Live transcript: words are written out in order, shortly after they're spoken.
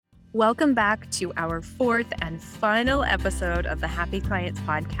Welcome back to our fourth and final episode of the Happy Clients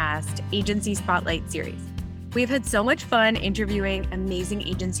Podcast Agency Spotlight Series. We've had so much fun interviewing amazing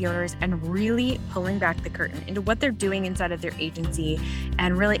agency owners and really pulling back the curtain into what they're doing inside of their agency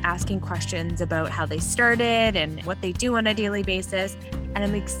and really asking questions about how they started and what they do on a daily basis. And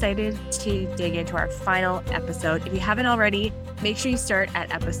I'm excited to dig into our final episode. If you haven't already, make sure you start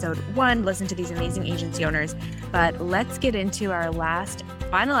at episode 1, listen to these amazing agency owners. But let's get into our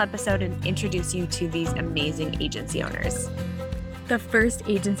final episode and introduce you to these amazing agency owners. The first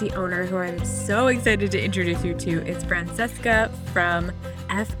agency owner who I'm so excited to introduce you to is Francesca from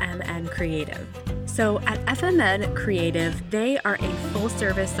FMN Creative. So at FMN Creative, they are a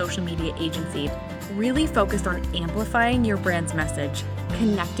full-service social media agency really focused on amplifying your brand's message,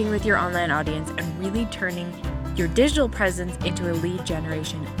 connecting with your online audience, and really turning your digital presence into a lead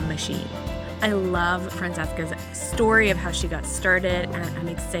generation machine. I love Francesca's story of how she got started, and I'm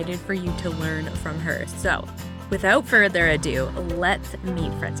excited for you to learn from her. So without further ado, let's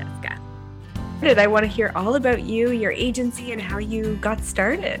meet Francesca. I want to hear all about you, your agency, and how you got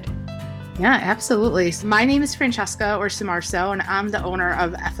started. Yeah, absolutely. So my name is Francesca Orsimarso, and I'm the owner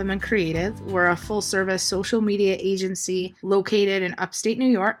of FMN Creative. We're a full-service social media agency located in upstate New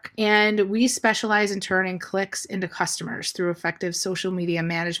York, and we specialize in turning clicks into customers through effective social media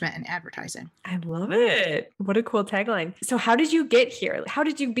management and advertising. I love it. What a cool tagline. So how did you get here? How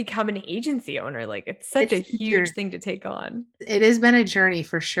did you become an agency owner? It's such a huge thing to take on. It has been a journey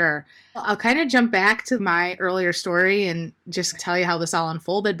for sure. I'll kind of jump back to my earlier story and just tell you how this all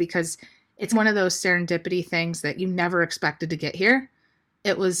unfolded, because it's one of those serendipity things that you never expected to get here.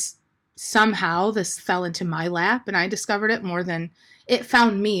 It was somehow this fell into my lap and I discovered it it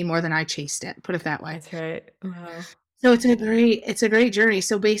found me more than I chased it, put it that way. That's right. Wow. So it's a great journey.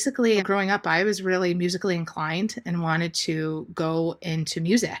 So basically growing up, I was really musically inclined and wanted to go into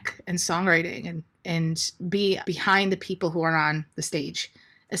music and songwriting and be behind the people who are on the stage,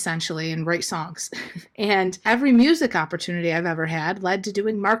 essentially, and write songs. And every music opportunity I've ever had led to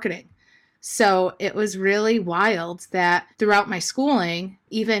doing marketing. So it was really wild that throughout my schooling,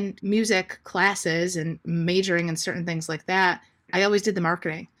 even music classes and majoring in certain things like that, I always did the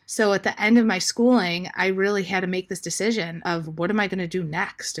marketing. So at the end of my schooling, I really had to make this decision of what am I going to do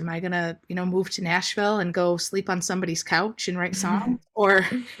next? Am I going to, move to Nashville and go sleep on somebody's couch and write songs? Or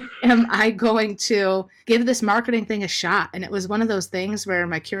am I going to give this marketing thing a shot? And it was one of those things where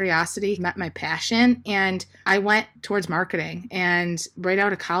my curiosity met my passion, and I went towards marketing, and right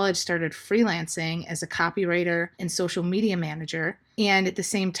out of college started freelancing as a copywriter and social media manager. And at the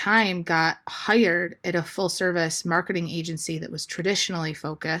same time got hired at a full service marketing agency that was traditionally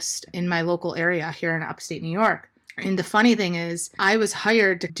focused in my local area here in upstate New York. And the funny thing is, I was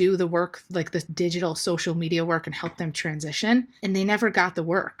hired to do the work, like the digital social media work, and help them transition. And they never got the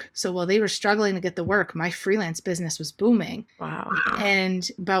work. So while they were struggling to get the work, my freelance business was booming. Wow. And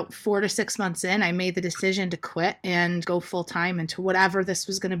about 4 to 6 months in, I made the decision to quit and go full time into whatever this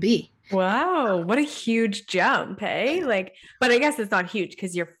was going to be. Wow. What a huge jump, eh? But I guess it's not huge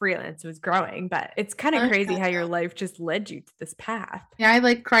because your freelance was growing, but it's kind of crazy how your life just led you to this path. Yeah,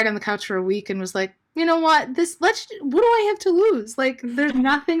 I cried on the couch for a week and was like, you know what, what do I have to lose? There's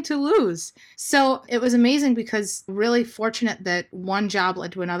nothing to lose. So it was amazing, because really fortunate that one job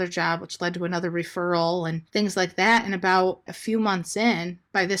led to another job, which led to another referral and things like that. And about a few months in,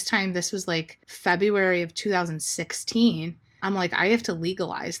 by this time, this was February of 2016, I'm like, I have to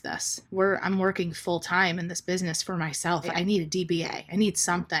legalize this. I'm working full time in this business for myself. I need a DBA. I need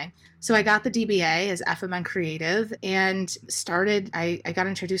something. So I got the DBA as FMN Creative and I got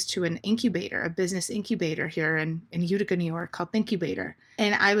introduced to an incubator, a business incubator here in Utica, New York, called Incubator.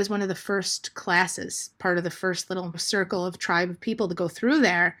 And I was one of the first classes, part of the first little circle of tribe of people to go through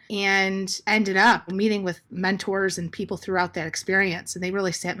there, and ended up meeting with mentors and people throughout that experience. And they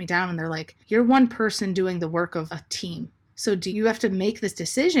really sat me down and they're like, you're one person doing the work of a team. So do you have to make this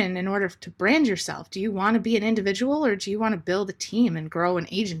decision in order to brand yourself? Do you want to be an individual, or do you want to build a team and grow an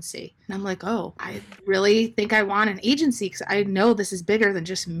agency? And I'm like, oh, I really think I want an agency, because I know this is bigger than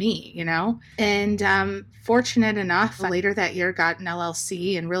just me, And fortunate enough, later that year got an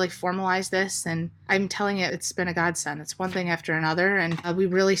LLC and really formalized this. And I'm telling you, it's been a godsend. It's one thing after another. And we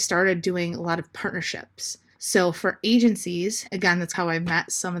really started doing a lot of partnerships. So for agencies, again, that's how I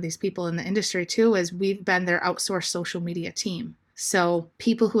met some of these people in the industry too, is we've been their outsourced social media team. So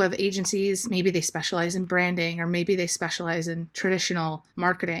people who have agencies, maybe they specialize in branding, or maybe they specialize in traditional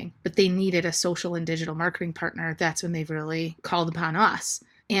marketing, but they needed a social and digital marketing partner. That's when they've really called upon us.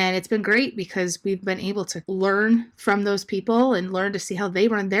 And it's been great because we've been able to learn from those people and learn to see how they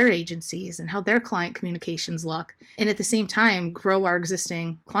run their agencies and how their client communications look. And at the same time, grow our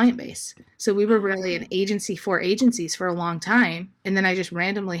existing client base. So we were really an agency for agencies for a long time. And then I just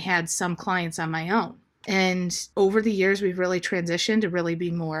randomly had some clients on my own. And over the years, we've really transitioned to really be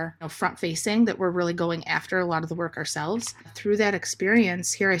more front facing, that we're really going after a lot of the work ourselves. Through that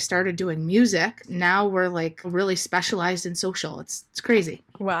experience, here I started doing music. Now we're like really specialized in social. It's crazy.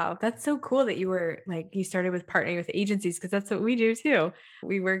 Wow, that's so cool that you started with partnering with agencies, because that's what we do too.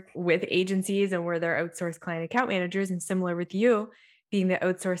 We work with agencies and we're their outsourced client account managers, and similar with you being the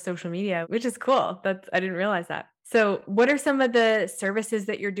outsourced social media, which is cool. I didn't realize that. So what are some of the services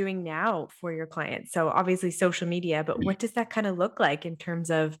that you're doing now for your clients? So obviously social media, but what does that kind of look like in terms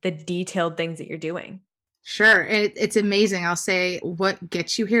of the detailed things that you're doing? Sure. It's amazing. I'll say what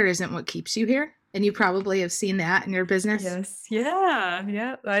gets you here isn't what keeps you here. And you probably have seen that in your business. Yes. Yeah.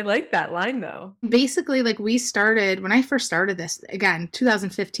 Yeah. I like that line though. Basically, like when I first started this, again,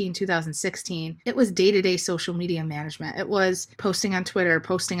 2015, 2016, it was day-to-day social media management. It was posting on Twitter,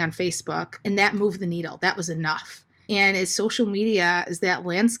 posting on Facebook, and that moved the needle. That was enough. And as social media, as that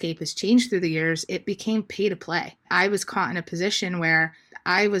landscape has changed through the years, it became pay to play. I was caught in a position where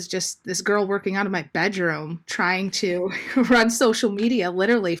I was just this girl working out of my bedroom trying to run social media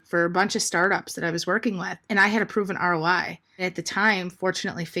literally for a bunch of startups that I was working with. And I had a proven ROI. At the time,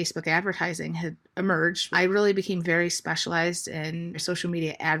 fortunately, Facebook advertising had emerged. I really became very specialized in social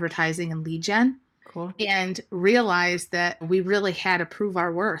media advertising and lead gen. Cool. And realized that we really had to prove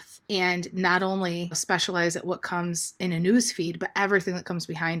our worth and not only specialize at what comes in a news feed, but everything that comes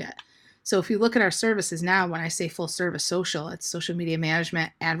behind it. So if you look at our services now, when I say full service social, it's social media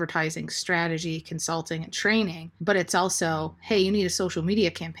management, advertising, strategy, consulting, and training. But it's also, hey, you need a social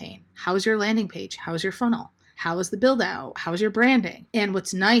media campaign. How's your landing page? How's your funnel? How is the build out? How's your branding? And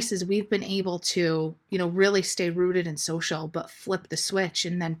what's nice is we've been able to, really stay rooted in social, but flip the switch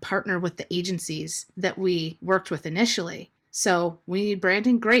and then partner with the agencies that we worked with initially. So we need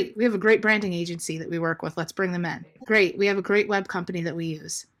branding. Great. We have a great branding agency that we work with. Let's bring them in. Great. We have a great web company that we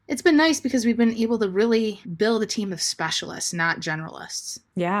use. It's been nice because we've been able to really build a team of specialists, not generalists.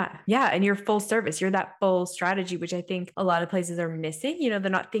 Yeah. Yeah. And you're full service. You're that full strategy, which I think a lot of places are missing. They're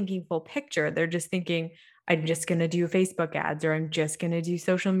not thinking full picture. They're just thinking, I'm just going to do Facebook ads, or I'm just going to do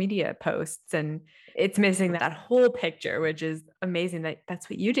social media posts. And it's missing that whole picture, which is amazing that that's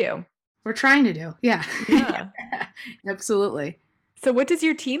what you do. We're trying to do. Yeah. Yeah. Absolutely. So what does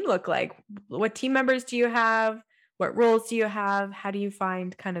your team look like? What team members do you have? What roles do you have? How do you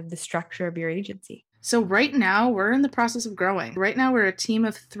find kind of the structure of your agency? So right now we're in the process of growing. Right now we're a team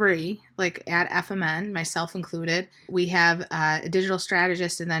of 3, like at FMN, myself included. We have a digital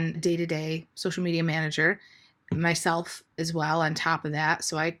strategist and then day-to-day social media manager, myself as well on top of that.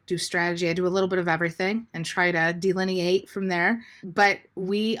 So I do strategy. I do a little bit of everything and try to delineate from there. But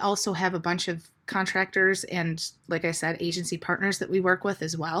we also have a bunch of contractors and, like I said, agency partners that we work with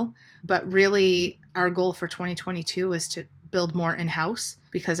as well. But really our goal for 2022 is to build more in-house,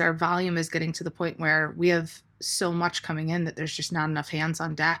 because our volume is getting to the point where we have so much coming in that there's just not enough hands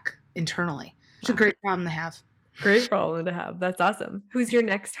on deck internally. It's a great problem to have. Great problem to have. That's awesome. Who's your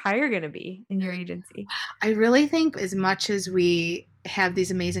next hire going to be in your agency? I really think as much as we have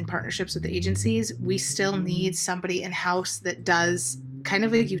these amazing partnerships with the agencies, we still need somebody in-house that does kind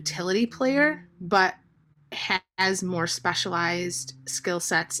of a utility player, but has more specialized skill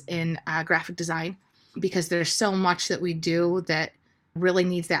sets in graphic design, because there's so much that we do that really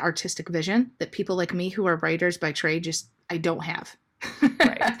needs that artistic vision that people like me who are writers by trade I don't have.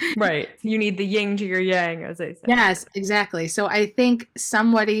 Right. You need the yin to your yang, as I say. Yes, exactly. So I think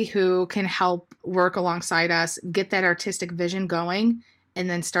somebody who can help work alongside us, get that artistic vision going, and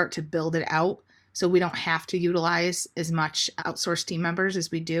then start to build it out so we don't have to utilize as much outsourced team members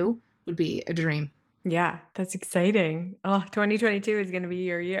as we do would be a dream. Yeah, that's exciting. Oh, 2022 is going to be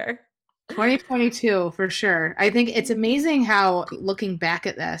your year. 2022 for sure. I think it's amazing how looking back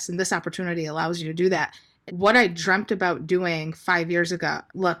at this, and this opportunity allows you to do that. What I dreamt about doing 5 years ago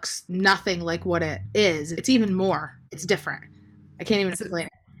looks nothing like what it is. It's even more. It's different. I can't even explain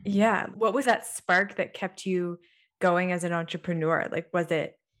it. Yeah. What was that spark that kept you going as an entrepreneur? Like, was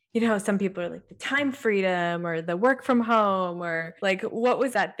it, some people are like the time freedom or the work from home, or like, what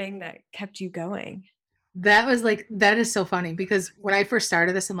was that thing that kept you going? That is so funny, because when I first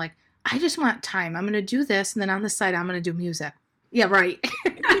started this, I'm like, I just want time. I'm going to do this. And then on the side, I'm going to do music. Yeah, right.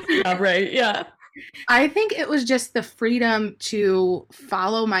 Yeah, right. Yeah. I think it was just the freedom to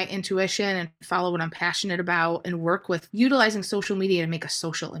follow my intuition and follow what I'm passionate about and work with utilizing social media to make a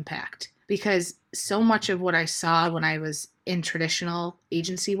social impact. Because so much of what I saw when I was in traditional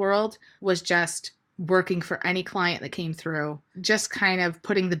agency world was just working for any client that came through, just kind of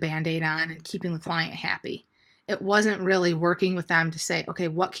putting the Band-Aid on and keeping the client happy. It wasn't really working with them to say, okay,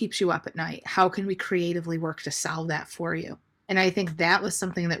 what keeps you up at night? How can we creatively work to solve that for you? And I think that was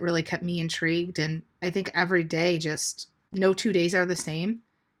something that really kept me intrigued. And I think every day, just no 2 days are the same.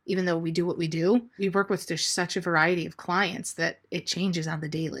 Even though we do what we do, we work with just such a variety of clients that it changes on the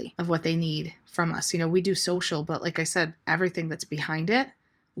daily of what they need from us. We do social, but like I said, everything that's behind it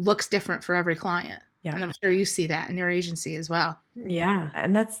looks different for every client. Yeah. And I'm sure you see that in your agency as well. Yeah.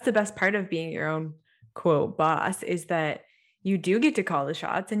 And that's the best part of being your own quote boss, is that you do get to call the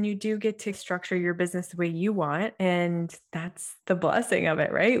shots and you do get to structure your business the way you want. And that's the blessing of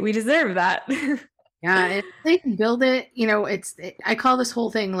it, right? We deserve that. Yeah, if they can build it, I call this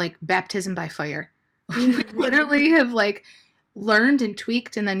whole thing like baptism by fire. We literally have like learned and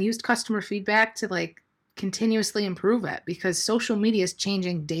tweaked and then used customer feedback to like continuously improve it, because social media is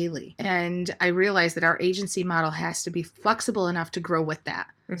changing daily. And I realize that our agency model has to be flexible enough to grow with that.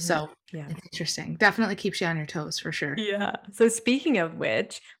 Mhm. So Yeah. it's interesting. Definitely keeps you on your toes for sure. Yeah. So speaking of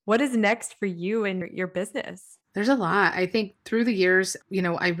which, what is next for you and your business? There's a lot. I think through the years,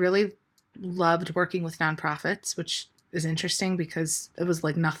 I really loved working with nonprofits, which is interesting because it was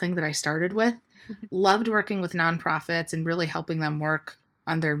like nothing that I started with. Loved working with nonprofits and really helping them work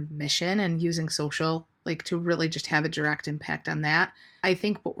on their mission and using social like to really just have a direct impact on that. I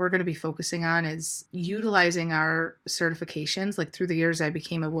think what we're going to be focusing on is utilizing our certifications. Like through the years, I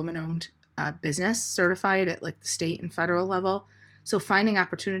became a woman-owned business certified at like the state and federal level. So finding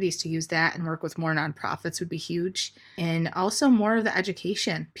opportunities to use that and work with more nonprofits would be huge. And also more of the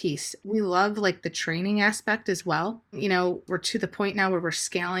education piece. We love like the training aspect as well. We're to the point now where we're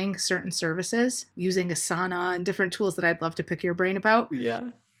scaling certain services using Asana and different tools that I'd love to pick your brain about.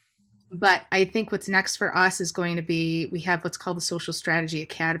 Yeah. But I think what's next for us is going to be, we have what's called the Social Strategy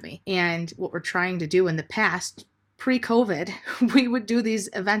Academy. And what we're trying to do in the past, pre-COVID, we would do these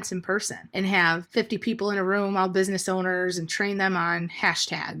events in person and have 50 people in a room, all business owners, and train them on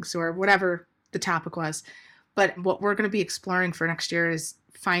hashtags or whatever the topic was. But what we're going to be exploring for next year is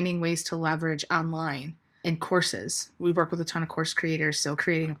finding ways to leverage online and courses. We work with a ton of course creators, so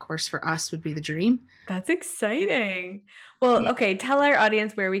creating a course for us would be the dream. That's exciting. Well, okay, tell our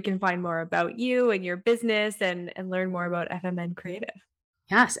audience where we can find more about you and your business and learn more about FMN Creative.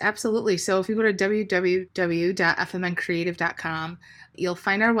 Yes, absolutely. So if you go to www.fmncreative.com, you'll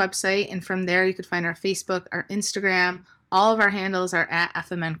find our website, and from there you could find our Facebook, our Instagram. All of our handles are at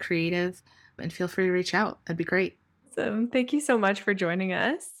FMN Creative, and feel free to reach out. That'd be great. Awesome. Thank you so much for joining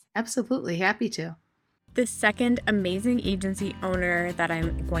us. Absolutely. Happy to. The second amazing agency owner that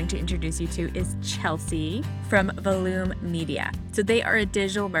I'm going to introduce you to is Chelsea from Volume Media. So they are a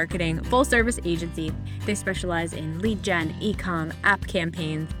digital marketing full service agency. They specialize in lead gen, e-com, app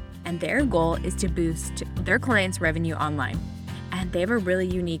campaigns, and their goal is to boost their clients' revenue online. And they have a really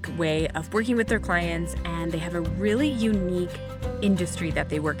unique way of working with their clients, and they have a really unique industry that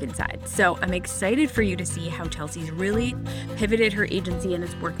they work inside. So I'm excited for you to see how Chelsea's really pivoted her agency and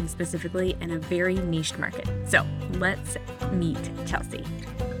is working specifically in a very niche market. So let's meet Chelsea.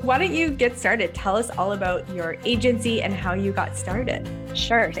 Why don't you get started? Tell us all about your agency and how you got started.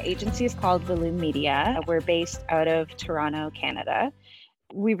 Sure. The agency is called Volume Media. We're based out of Toronto, Canada.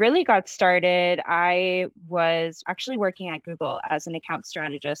 We really got started. I was actually working at Google as an account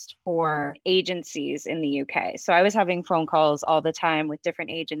strategist for agencies in the UK. So I was having phone calls all the time with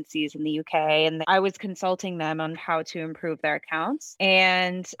different agencies in the UK, and I was consulting them on how to improve their accounts.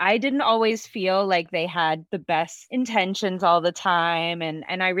 And I didn't always feel like they had the best intentions all the time. And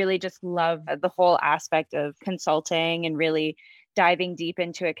I really just love the whole aspect of consulting and really diving deep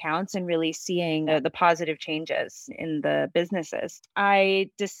into accounts and really seeing the positive changes in the businesses. I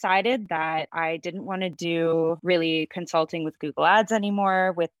decided that I didn't want to do really consulting with Google Ads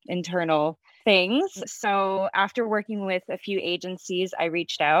anymore with internal things. So after working with a few agencies, I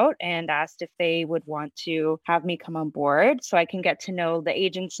reached out and asked if they would want to have me come on board so I can get to know the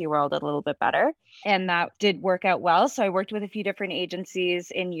agency world a little bit better. And that did work out well. So I worked with a few different agencies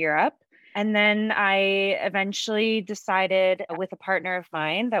in Europe. And then I eventually decided with a partner of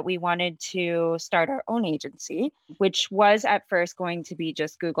mine that we wanted to start our own agency, which was at first going to be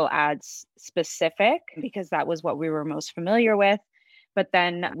just Google Ads specific because that was what we were most familiar with. But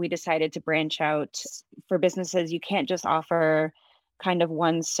then we decided to branch out for businesses. You can't just offer kind of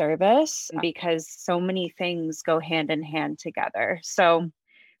one service because so many things go hand in hand together. So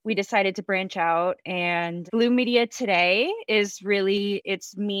we decided to branch out, and Volume Media today is really,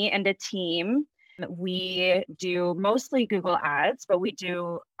 it's me and a team. We do mostly Google Ads, but we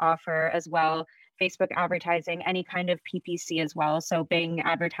do offer as well Facebook advertising, any kind of PPC as well. So Bing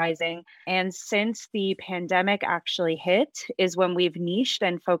advertising. And since the pandemic actually hit is when we've niched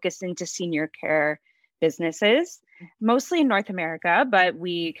and focused into senior care businesses, mostly in North America, but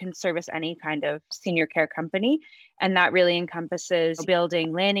we can service any kind of senior care company. And that really encompasses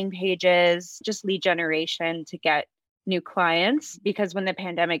building landing pages, just lead generation to get new clients, because when the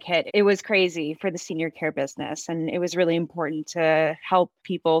pandemic hit, it was crazy for the senior care business. And it was really important to help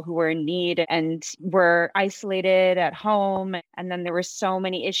people who were in need and were isolated at home. And then there were so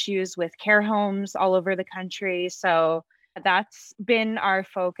many issues with care homes all over the country. So that's been our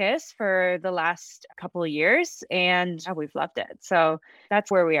focus for the last couple of years, and we've loved it. So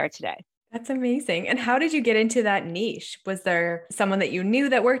that's where we are today. That's amazing. And how did you get into that niche? Was there someone that you knew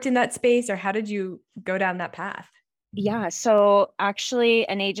that worked in that space, or how did you go down that path? Yeah, so actually,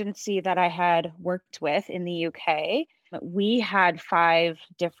 an agency that I had worked with in the UK, we had 5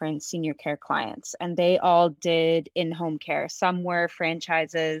 different senior care clients, and they all did in-home care. Some were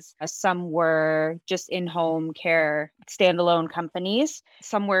franchises, some were just in-home care standalone companies,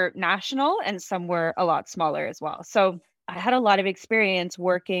 some were national, and some were a lot smaller as well. So I had a lot of experience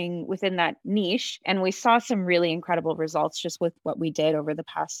working within that niche, and we saw some really incredible results just with what we did over the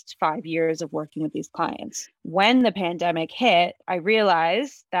past 5 years of working with these clients. When the pandemic hit, I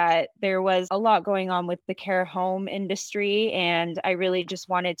realized that there was a lot going on with the care home industry, and I really just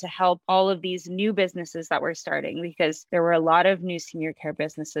wanted to help all of these new businesses that were starting, because there were a lot of new senior care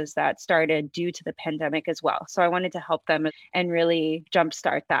businesses that started due to the pandemic as well. So I wanted to help them and really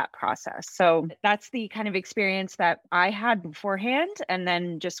jumpstart that process. So that's the kind of experience that I had beforehand. And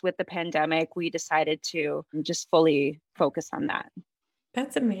then just with the pandemic, we decided to just fully focus on that.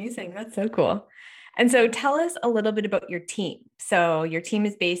 That's amazing. That's so cool. And so tell us a little bit about your team. So your team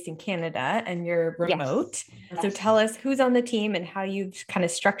is based in Canada and you're remote. Yes. So tell us who's on the team and how you've kind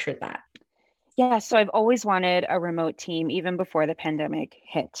of structured that. Yeah, so I've always wanted a remote team even before the pandemic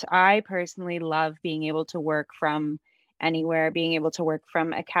hit. I personally love being able to work from anywhere, being able to work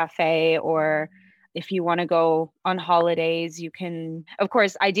from a cafe, or if you want to go on holidays, you can, of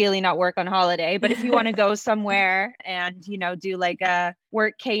course, ideally not work on holiday, but if you want to go somewhere and, do like a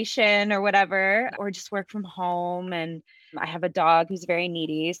workcation or whatever, or just work from home. And I have a dog who's very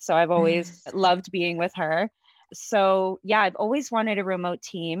needy, so I've always loved being with her. So yeah, I've always wanted a remote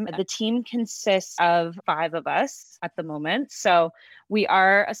team. The team consists of 5 of us at the moment. So we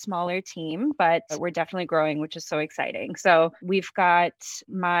are a smaller team, but we're definitely growing, which is so exciting. So we've got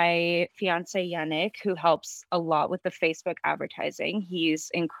my fiance, Yannick, who helps a lot with the Facebook advertising.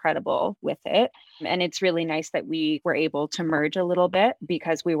 He's incredible with it. And it's really nice that we were able to merge a little bit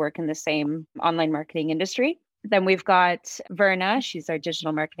because we work in the same online marketing industry. Then we've got Verna. She's our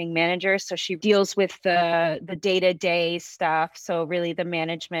digital marketing manager. So she deals with the day-to-day stuff. So really the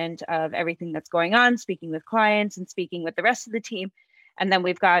management of everything that's going on, speaking with clients and speaking with the rest of the team. And then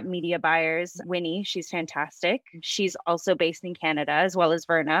we've got media buyers, Winnie. She's fantastic. She's also based in Canada, as well as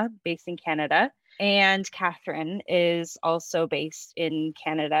Verna, based in Canada. And Catherine is also based in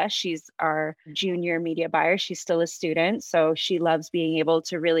Canada. She's our junior media buyer. She's still a student. So she loves being able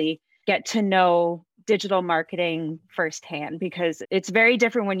to really get to know digital marketing firsthand, because it's very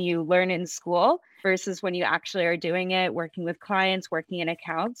different when you learn in school versus when you actually are doing it, working with clients, working in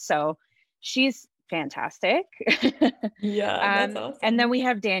accounts. So she's fantastic. Yeah, that's awesome. And then we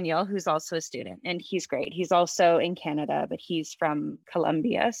have Daniel, who's also a student, and he's great. He's also in Canada, but he's from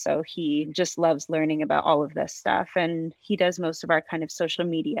Colombia. So he just loves learning about all of this stuff. And he does most of our kind of social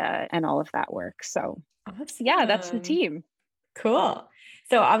media and all of that work. So yeah, that's the team. Cool.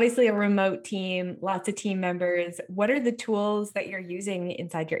 So obviously a remote team, lots of team members. What are the tools that you're using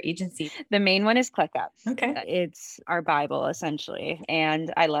inside your agency? The main one is ClickUp. Okay. It's our Bible, essentially.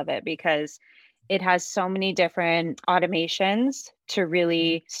 And I love it because it has so many different automations to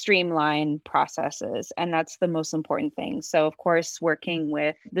really streamline processes. And that's the most important thing. So of course, working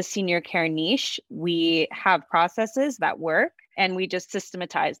with the senior care niche, we have processes that work and we just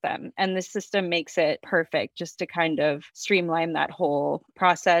systematize them. And the system makes it perfect just to kind of streamline that whole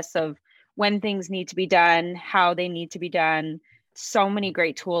process of when things need to be done, how they need to be done. So many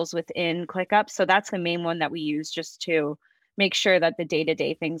great tools within ClickUp. So that's the main one that we use just to make sure that the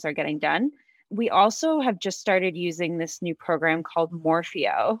day-to-day things are getting done. We also have just started using this new program called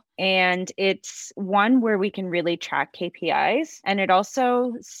Morpheo, and it's one where we can really track KPIs, and it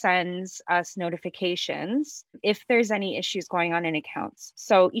also sends us notifications if there's any issues going on in accounts.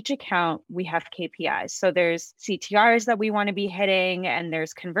 So each account, we have KPIs. So there's CTRs that we want to be hitting, and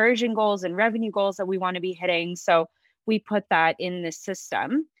there's conversion goals and revenue goals that we want to be hitting. So we put that in the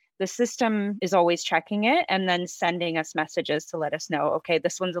system. the system is always checking it and then sending us messages to let us know, okay,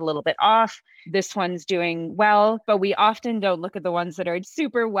 this one's a little bit off. This one's doing well, but we often don't look at the ones that are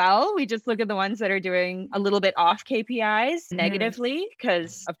super well. We just look at the ones that are doing a little bit off KPIs negatively,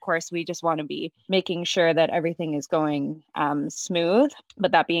 because of course we just want to be making sure that everything is going smooth.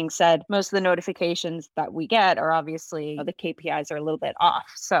 But that being said, most of the notifications that we get are obviously the KPIs are a little bit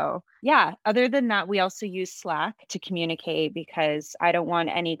off. So yeah, other than that, we also use Slack to communicate, because I don't want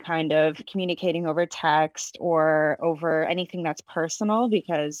any kind of communicating over text or over anything that's personal,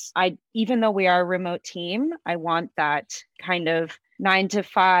 because even though we are a remote team, I want that kind of 9 to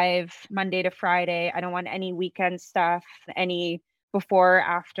 5, Monday to Friday. I don't want any weekend stuff, any before,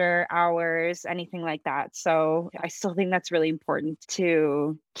 after hours, anything like that. So I still think that's really important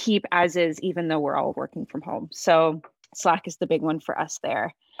to keep as is, even though we're all working from home. So Slack is the big one for us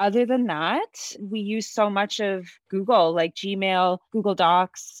there. Other than that, we use so much of Google, like Gmail, Google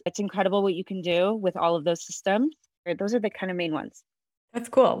Docs. It's incredible what you can do with all of those systems. Those are the kind of main ones. That's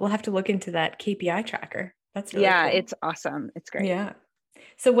cool. We'll have to look into that KPI tracker. That's really cool. It's awesome. It's great. Yeah.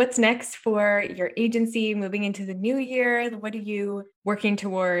 So what's next for your agency moving into the new year? What are you working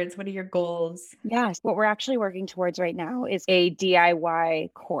towards? What are your goals? Yes, what we're actually working towards right now is a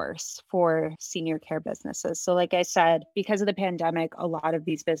DIY course for senior care businesses. So like I said, because of the pandemic, a lot of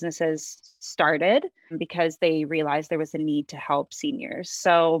these businesses started because they realized there was a need to help seniors.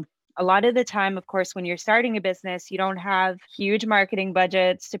 So a lot of the time, of course, when you're starting a business, you don't have huge marketing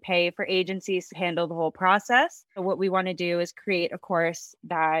budgets to pay for agencies to handle the whole process. So what we want to do is create a course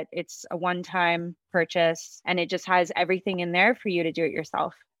that it's a one-time purchase and it just has everything in there for you to do it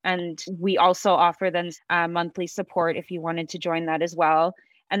yourself. And we also offer them monthly support if you wanted to join that as well.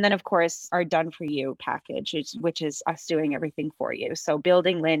 And then, of course, our done for you package, which is us doing everything for you. So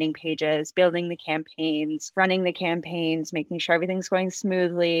building landing pages, building the campaigns, running the campaigns, making sure everything's going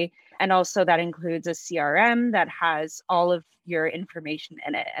smoothly. And also that includes a CRM that has all of your information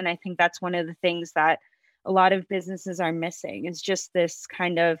in it. And I think that's one of the things that a lot of businesses are missing, is just this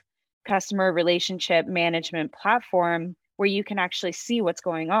kind of customer relationship management platform where you can actually see what's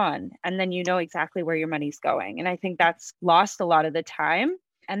going on. And then you know exactly where your money's going. And I think that's lost a lot of the time.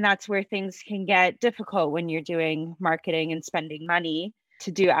 And that's where things can get difficult when you're doing marketing and spending money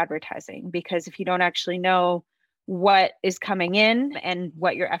to do advertising, because if you don't actually know what is coming in and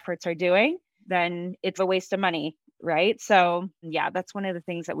what your efforts are doing, then it's a waste of money, right? So yeah, that's one of the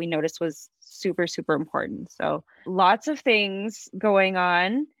things that we noticed was super, super important. So lots of things going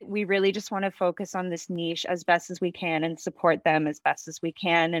on. We really just want to focus on this niche as best as we can and support them as best as we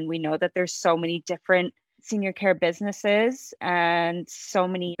can. And we know that there's so many different senior care businesses and so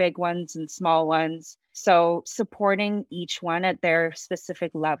many big ones and small ones. So supporting each one at their specific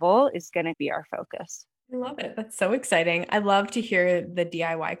level is going to be our focus. I love it. That's so exciting. I love to hear the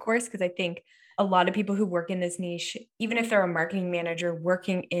DIY course, because I think a lot of people who work in this niche, even if they're a marketing manager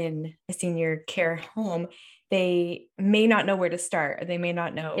working in a senior care home, they may not know where to start, or they may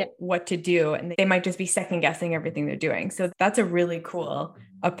not know what to do, and they might just be second guessing everything they're doing. So that's a really cool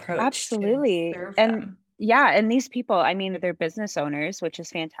approach. Absolutely. And these people, I mean, they're business owners, which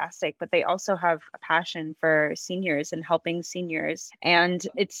is fantastic, but they also have a passion for seniors and helping seniors. And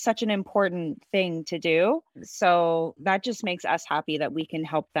it's such an important thing to do. So that just makes us happy that we can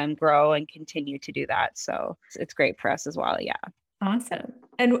help them grow and continue to do that. So it's great for us as well. Yeah. Awesome.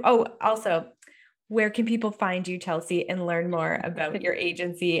 And also, where can people find you, Chelsea, and learn more about your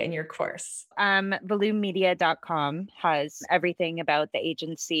agency and your course? VoloomMedia.com has everything about the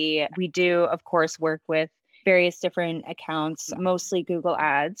agency. We do, of course, work with various different accounts, mostly Google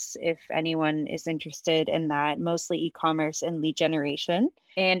Ads, if anyone is interested in that, mostly e-commerce and lead generation.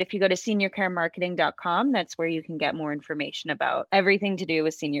 And if you go to seniorcaremarketing.com, that's where you can get more information about everything to do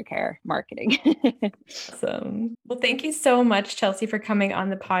with senior care marketing. Awesome. Well, thank you so much, Chelsea, for coming on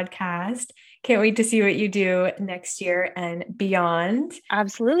the podcast. Can't wait to see what you do next year and beyond.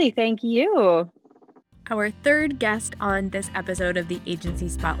 Absolutely. Thank you. Our third guest on this episode of the Agency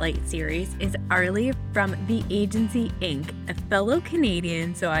Spotlight series is Arlie from The Agency Inc., a fellow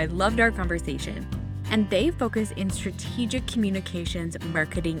Canadian, so I loved our conversation. And they focus in strategic communications,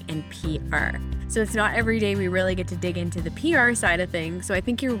 marketing, and PR. So it's not every day we really get to dig into the PR side of things, so I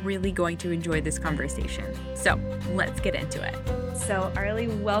think you're really going to enjoy this conversation. So let's get into it. So Arlie,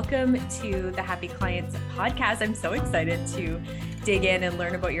 welcome to the Happy Clients podcast. I'm so excited to dig in and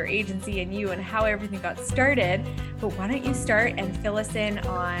learn about your agency and you and how everything got started. But why don't you start and fill us in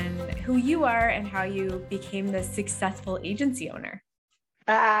on who you are and how you became the successful agency owner?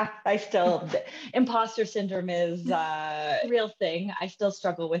 Imposter syndrome is a real thing. I still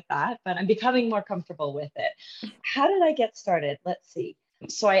struggle with that, but I'm becoming more comfortable with it. How did I get started? Let's see.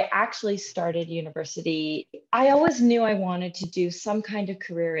 So I actually started university. I always knew I wanted to do some kind of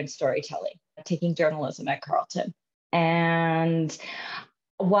career in storytelling, taking journalism at Carleton. And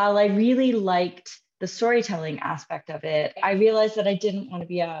while I really liked the storytelling aspect of it, I realized that I didn't want to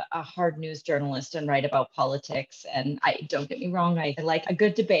be a hard news journalist and write about politics. And I don't get me wrong, I like a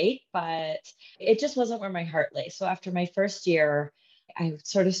good debate, but it just wasn't where my heart lay. So after my first year, I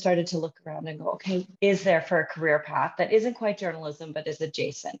sort of started to look around and go, okay, is there for a career path that isn't quite journalism, but is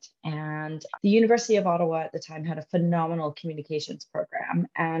adjacent? And the University of Ottawa at the time had a phenomenal communications program,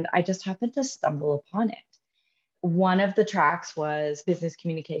 and I just happened to stumble upon it. One of the tracks was business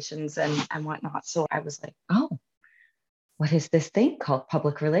communications and whatnot. So I was like, oh, what is this thing called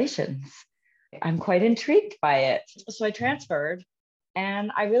public relations? I'm quite intrigued by it. So I transferred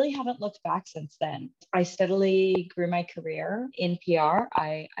and I really haven't looked back since then. I steadily grew my career in PR.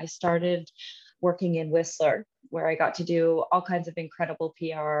 I started working in Whistler, where I got to do all kinds of incredible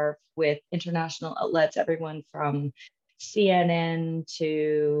PR with international outlets, everyone from CNN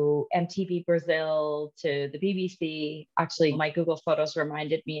to MTV Brazil to the BBC. Actually, my Google Photos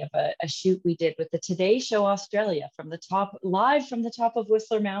reminded me of a shoot we did with the Today Show Australia from the top, live from the top of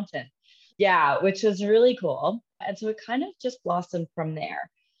Whistler Mountain. Yeah, which was really cool. And so it kind of just blossomed from there.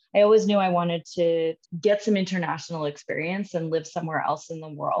 I always knew I wanted to get some international experience and live somewhere else in the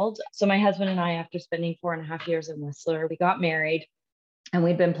world. So my husband and I, after spending 4.5 years in Whistler, we got married. And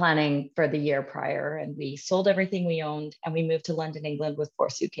we'd been planning for the year prior, and we sold everything we owned and we moved to London, England with 4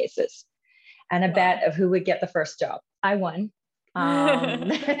 suitcases and a bet of who would get the first job. I won.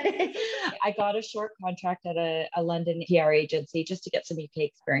 I got a short contract at a London PR agency just to get some UK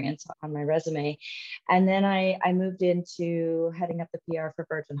experience on my resume. And then I moved into heading up the PR for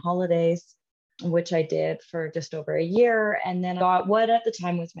Virgin Holidays, which I did for just over a year. And then I got what at the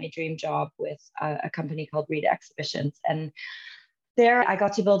time was my dream job with a company called Reed Exhibitions. And there, I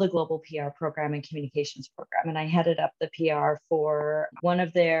got to build a global PR program and communications program, and I headed up the PR for one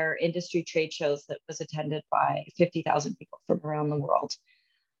of their industry trade shows that was attended by 50,000 people from around the world.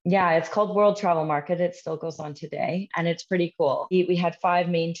 Yeah, it's called World Travel Market. It still goes on today, and it's pretty cool. We had 5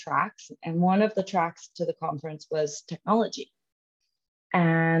 main tracks, and one of the tracks to the conference was technology.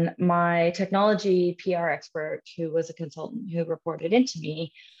 And my technology PR expert, who was a consultant who reported into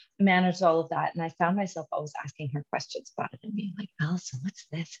me, managed all of that. And I found myself always asking her questions about it and being like, Alison, what's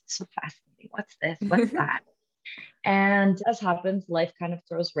this? It's so fascinating. What's this? What's that? And as happens, life kind of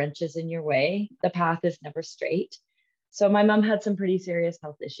throws wrenches in your way. The path is never straight. So my mom had some pretty serious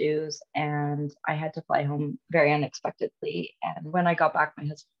health issues, and I had to fly home very unexpectedly. And when I got back, my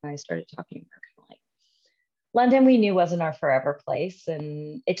husband and I started talking about kind of like, London, we knew wasn't our forever place.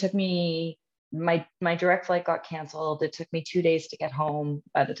 And it took me my direct flight got canceled. It took me 2 days to get home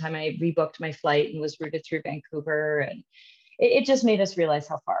by the time I rebooked my flight and was routed through Vancouver. And it just made us realize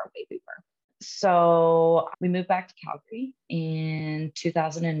how far away we were. So we moved back to Calgary in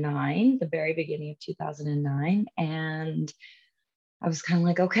 2009, the very beginning of 2009. And I was kind of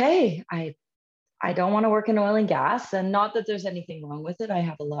like, okay, I don't want to work in oil and gas. And not that there's anything wrong with it. I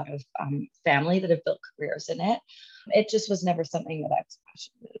have a lot of family that have built careers in it. It just was never something that I was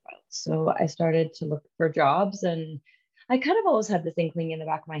passionate about. So I started to look for jobs, and I kind of always had this inkling in the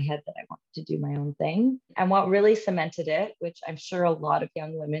back of my head that I wanted to do my own thing. And what really cemented it, which I'm sure a lot of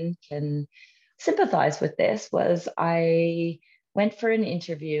young women can sympathize with this, was I went for an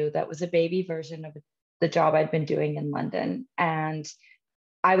interview that was a baby version of the job I'd been doing in London. And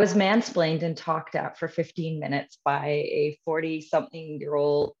I was mansplained and talked at for 15 minutes by a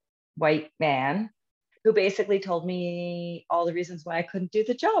 40-something-year-old white man who basically told me all the reasons why I couldn't do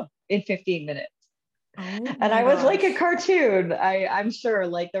the job in 15 minutes. Oh and I was like a cartoon. I'm sure,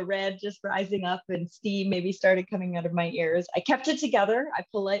 like the red just rising up and steam maybe started coming out of my ears. I kept it together. I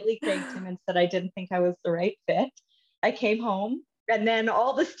politely thanked him and said I didn't think I was the right fit. I came home, and then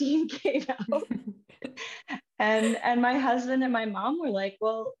all the steam came out. And my husband and my mom were like,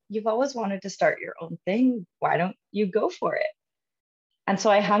 well, you've always wanted to start your own thing. Why don't you go for it? And so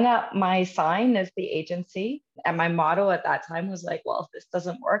I hung up my sign as the agency. And my motto at that time was like, well, if this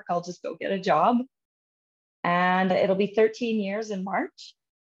doesn't work, I'll just go get a job. And it'll be 13 years in March,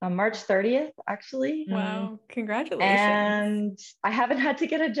 on March 30th, actually. Wow, congratulations. And I haven't had to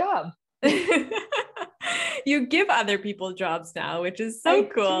get a job. You give other people jobs now, which is so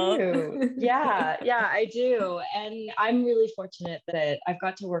cool. Yeah, I do. And I'm really fortunate that I've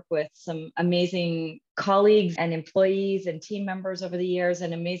got to work with some amazing colleagues and employees and team members over the years,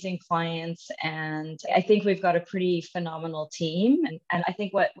 and amazing clients. And I think we've got a pretty phenomenal team. And I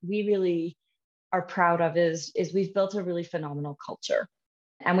think what we really are proud of is we've built a really phenomenal culture,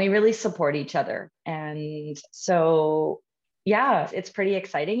 and we really support each other. And so yeah, it's pretty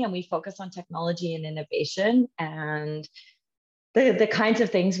exciting. And we focus on technology and innovation, and the kinds of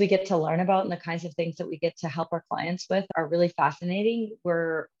things we get to learn about and the kinds of things that we get to help our clients with are really fascinating.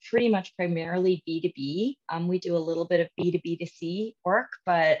 We're pretty much primarily B2B. We do a little bit of B2B2C work,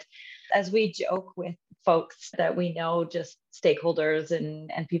 but as we joke with folks that we know, just stakeholders and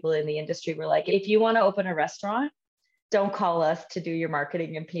people in the industry, we're like, if you want to open a restaurant, don't call us to do your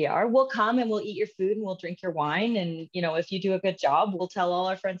marketing and PR. We'll come and we'll eat your food and we'll drink your wine. And, if you do a good job, we'll tell all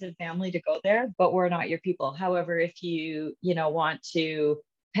our friends and family to go there, but we're not your people. However, if you, want to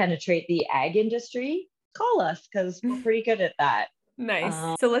penetrate the ag industry, call us because we're pretty good at that.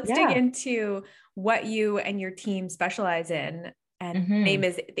 Nice. So let's dig into what you and your team specialize in. And name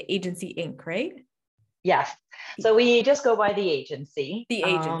is the Agency Inc., right? Yes. So we just go by the agency. The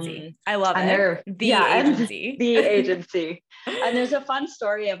agency. I love it. The agency. The agency. And there's a fun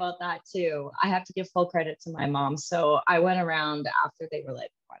story about that too. I have to give full credit to my mom. So I went around after they were like,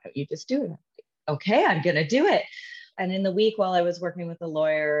 why don't you just do it? Like, okay, I'm going to do it. And in the week while I was working with a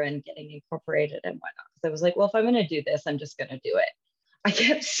lawyer and getting incorporated and whatnot, I was like, well, if I'm going to do this, I'm just going to do it. I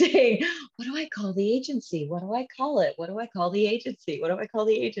kept saying, what do I call the agency? What do I call it? What do I call the agency? What do I call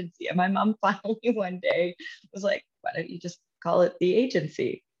the agency? And my mom finally one day was like, why don't you just call it the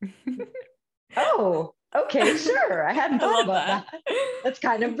agency? Oh, okay, sure. I hadn't thought about that. That's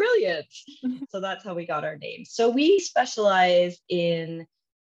kind of brilliant. So that's how we got our name. So we specialize in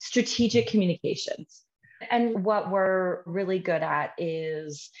strategic communications. And what we're really good at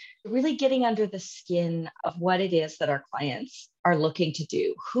is really getting under the skin of what it is that our clients are looking to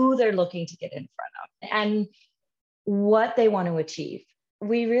do, who they're looking to get in front of, and what they want to achieve.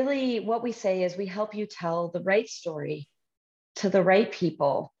 What we say is we help you tell the right story to the right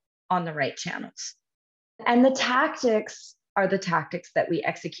people on the right channels. And the tactics are the tactics that we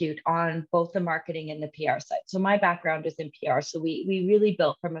execute on both the marketing and the PR side. So my background is in PR. So we really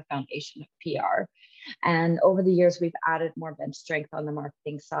built from a foundation of PR. And over the years, we've added more bench strength on the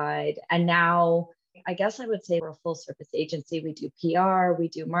marketing side. And now, I guess I would say we're a full service agency. We do PR, we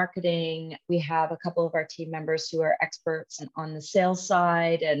do marketing. We have a couple of our team members who are experts on the sales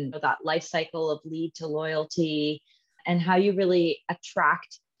side and that life cycle of lead to loyalty and how you really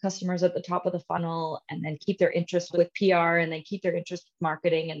attract customers at the top of the funnel and then keep their interest with PR and then keep their interest with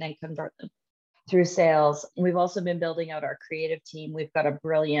marketing and then convert them through sales. We've also been building out our creative team. We've got a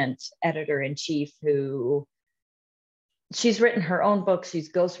brilliant editor-in-chief who she's written her own books.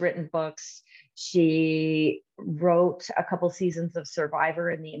 She's ghostwritten books. She wrote a couple seasons of Survivor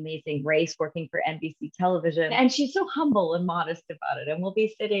and The Amazing Race, working for NBC television. And she's so humble and modest about it. And we'll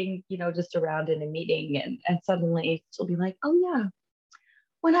be sitting, just around in a meeting and suddenly she'll be like, oh yeah,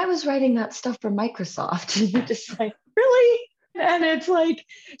 when I was writing that stuff for Microsoft, and you're just like, really? And it's like,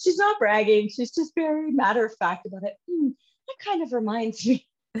 she's not bragging. She's just very matter of fact about it. That kind of reminds me.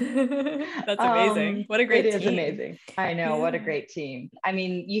 That's amazing. What a great team. It is amazing. I know. What a great team. I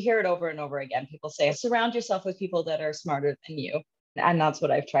mean, you hear it over and over again. People say, surround yourself with people that are smarter than you. And that's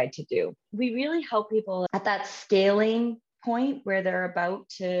what I've tried to do. We really help people at that scaling point where they're about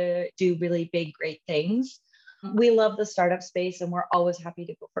to do really big, great things. We love the startup space and we're always happy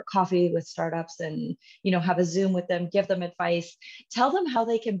to go for coffee with startups and, have a Zoom with them, give them advice, tell them how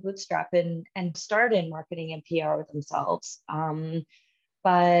they can bootstrap and start in marketing and PR themselves.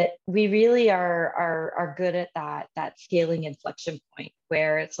 But we really are good at that scaling inflection point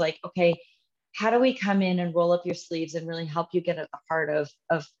where it's like, okay, how do we come in and roll up your sleeves and really help you get at the heart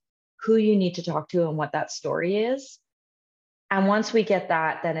of who you need to talk to and what that story is? And once we get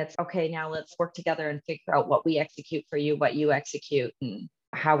that, then it's okay, now let's work together and figure out what we execute for you, what you execute, and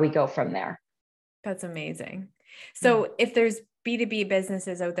how we go from there. That's amazing. So if there's B2B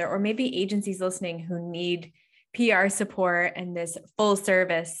businesses out there, or maybe agencies listening who need PR support and this full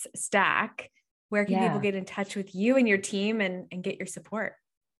service stack, where can people get in touch with you and your team and get your support?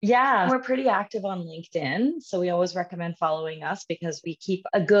 Yeah, we're pretty active on LinkedIn. So we always recommend following us because we keep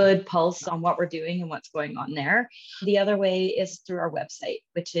a good pulse on what we're doing and what's going on there. The other way is through our website,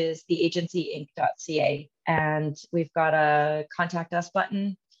 which is theagencyinc.ca. And we've got a contact us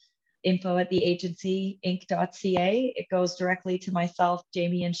button, info@theagencyinc.ca. It goes directly to myself,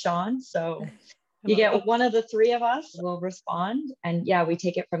 Jamie, and Sean. So you get one of the three of us will respond. And we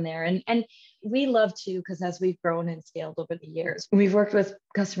take it from there. And we love to, because as we've grown and scaled over the years, we've worked with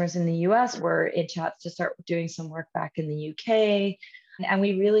customers in the US. We're in chats to start doing some work back in the UK. And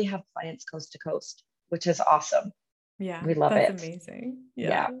we really have clients coast to coast, which is awesome. Yeah. We love it. That's amazing.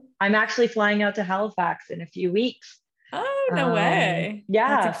 Yeah. I'm actually flying out to Halifax in a few weeks. Oh, no way.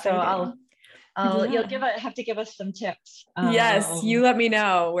 Yeah. So Oh, Yeah. have to give us some tips. Yes, you let me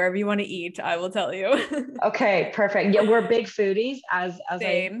know wherever you want to eat. I will tell you. Okay, perfect. Yeah, we're big foodies, as I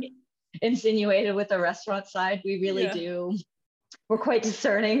Same. insinuated with the restaurant side. We really Yeah. do. We're quite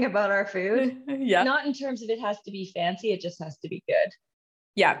discerning about our food. Yeah. Not in terms of it has to be fancy, it just has to be good.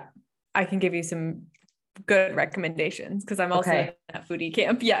 Yeah. I can give you some good recommendations because I'm also in Okay. that foodie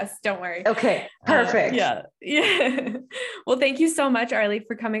camp. Yes, don't worry. Okay, perfect. Yeah. Yeah. Well, thank you so much, Arlie,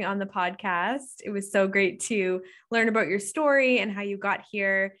 for coming on the podcast. It was so great to learn about your story and how you got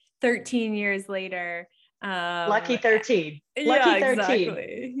here 13 years later. Lucky 13. Yeah, Lucky 13.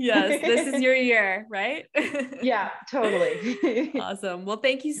 exactly. Yes, this is your year, right? Yeah, totally. Awesome. Well,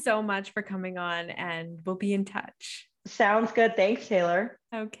 thank you so much for coming on, and we'll be in touch. Sounds good. Thanks, Taylor.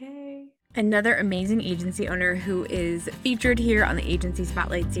 Okay. Another amazing agency owner who is featured here on the Agency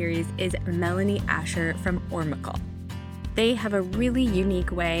Spotlight series is Melanie Asher from Ormical. They have a really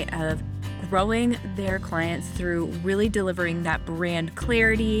unique way of growing their clients through really delivering that brand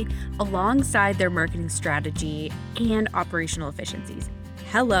clarity alongside their marketing strategy and operational efficiencies.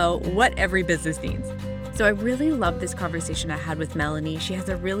 Hello, what every business needs. So I really love this conversation I had with Melanie. She has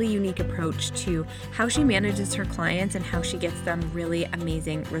a really unique approach to how she manages her clients and how she gets them really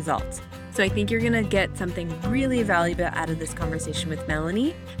amazing results. So I think you're going to get something really valuable out of this conversation with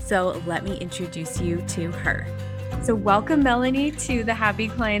Melanie. So let me introduce you to her. So welcome, Melanie, to the Happy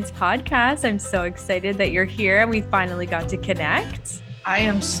Clients podcast. I'm so excited that you're here and we finally got to connect. I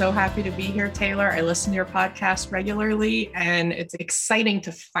am so happy to be here, Taylor. I listen to your podcast regularly and it's exciting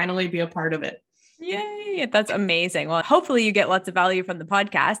to finally be a part of it. Yay, that's amazing. Well, hopefully you get lots of value from the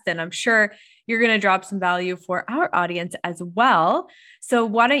podcast, and I'm sure you're going to drop some value for our audience as well. So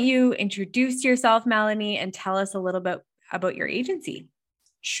why don't you introduce yourself, Melanie, and tell us a little bit about your agency?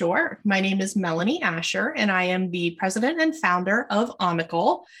 Sure. My name is Melanie Asher, and I am the president and founder of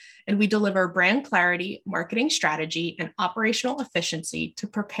Ormical, and we deliver brand clarity, marketing strategy, and operational efficiency to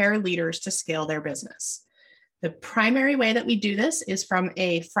prepare leaders to scale their business. The primary way that we do this is from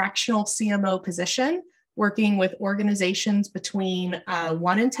a fractional CMO position, working with organizations between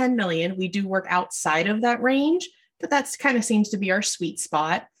 1 and 10 million. We do work outside of that range, but that's kind of seems to be our sweet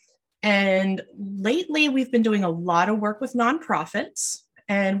spot. And lately, we've been doing a lot of work with nonprofits,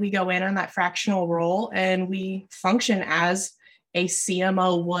 and we go in on that fractional role and we function as a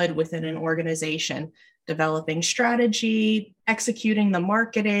CMO would within an organization, developing strategy, executing the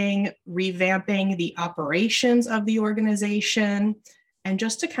marketing, revamping the operations of the organization, and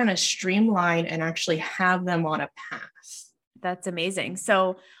just to kind of streamline and actually have them on a path. That's amazing.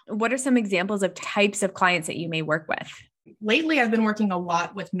 So what are some examples of types of clients that you may work with? Lately, I've been working a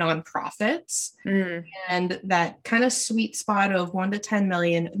lot with nonprofits and that kind of sweet spot of 1 to 10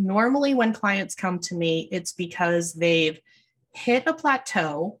 million. Normally, when clients come to me, it's because they've hit a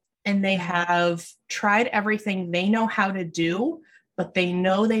plateau and they have tried everything they know how to do, but they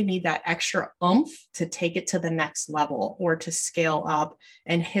know they need that extra oomph to take it to the next level or to scale up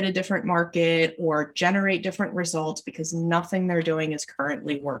and hit a different market or generate different results because nothing they're doing is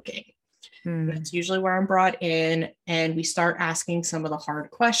currently working. That's usually where I'm brought in, and we start asking some of the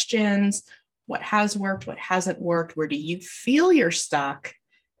hard questions. What has worked? What hasn't worked? Where do you feel you're stuck?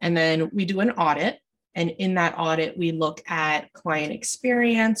 And then we do an audit. And in that audit, we look at client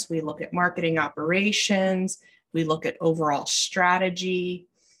experience, we look at marketing operations, we look at overall strategy,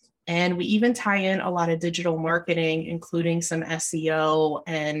 and we even tie in a lot of digital marketing, including some SEO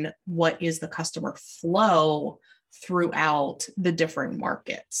and what is the customer flow throughout the different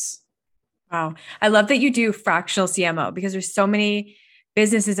markets. Wow. I love that you do fractional CMO because there's so many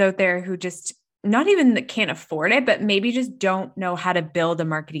businesses out there who just not even that can't afford it, but maybe just don't know how to build a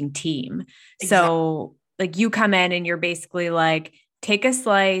marketing team. Exactly. So like you come in and you're basically like, take a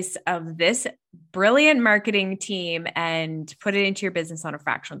slice of this brilliant marketing team and put it into your business on a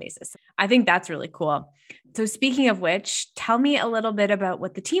fractional basis. I think that's really cool. So speaking of which, tell me a little bit about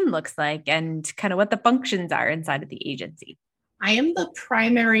what the team looks like and kind of what the functions are inside of the agency. I am the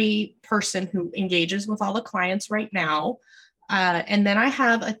primary person who engages with all the clients right now. And then I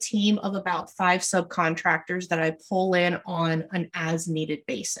have a team of about 5 subcontractors that I pull in on an as needed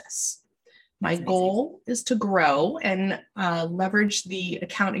basis. My goal is to grow and leverage the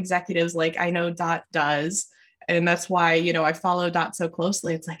account executives like I know Dot does. And that's why, I follow Dot so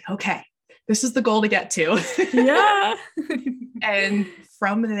closely. It's like, okay, this is the goal to get to. Yeah. And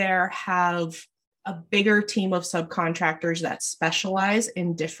from there have a bigger team of subcontractors that specialize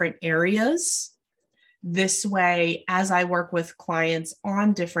in different areas. This way, as I work with clients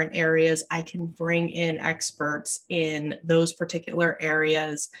on different areas, I can bring in experts in those particular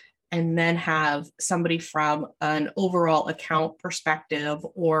areas and then have somebody from an overall account perspective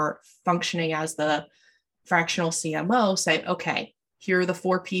or functioning as the fractional CMO say, okay, here are the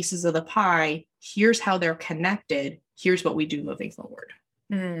 4 pieces of the pie. Here's how they're connected. Here's what we do moving forward.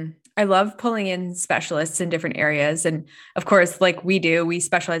 I love pulling in specialists in different areas. And of course, like we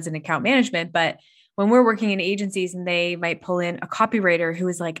specialize in account management, but when we're working in agencies and they might pull in a copywriter who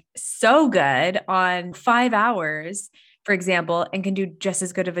is like so good on 5 hours, for example, and can do just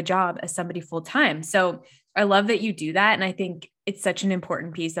as good of a job as somebody full time. So I love that you do that. And I think it's such an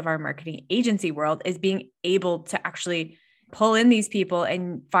important piece of our marketing agency world is being able to actually pull in these people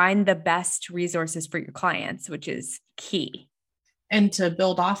and find the best resources for your clients, which is key. And to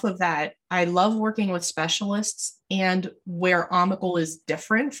build off of that, I love working with specialists, and where Omical is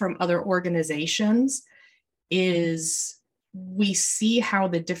different from other organizations is we see how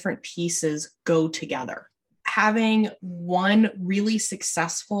the different pieces go together. Having one really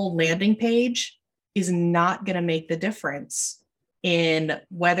successful landing page is not going to make the difference in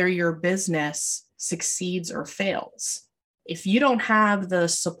whether your business succeeds or fails. If you don't have the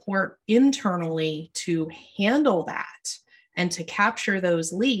support internally to handle that and to capture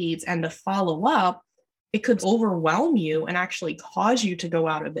those leads and to follow up, it could overwhelm you and actually cause you to go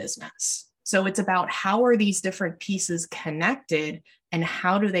out of business. So it's about how are these different pieces connected and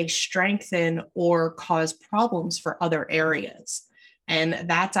how do they strengthen or cause problems for other areas. And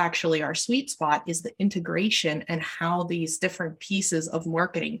that's actually our sweet spot, is the integration and how these different pieces of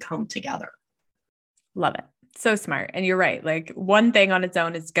marketing come together. Love it. So smart. And you're right. Like one thing on its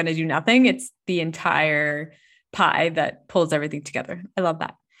own is going to do nothing. It's the entire pie that pulls everything together. I love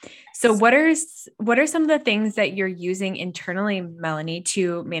that. So what are some of the things that you're using internally, Melanie,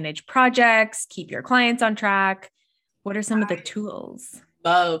 to manage projects, keep your clients on track? What are some of the tools?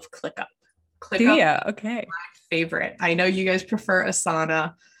 Love ClickUp. Do you? Okay. My favorite. I know you guys prefer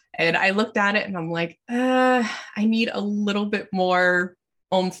Asana, and I looked at it and I'm like, I need a little bit more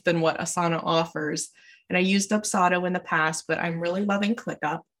oomph than what Asana offers. And I used Dubsado in the past, but I'm really loving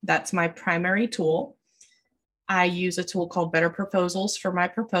ClickUp. That's my primary tool. I use a tool called Better Proposals for my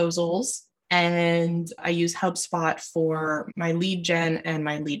proposals, and I use HubSpot for my lead gen and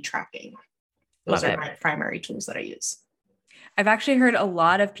my lead tracking. Those are my primary tools that I use. I've actually heard a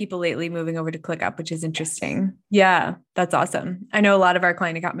lot of people lately moving over to ClickUp, which is interesting. Yeah, that's awesome. I know a lot of our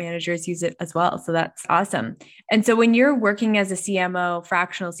client account managers use it as well. So that's awesome. And so when you're working as a CMO,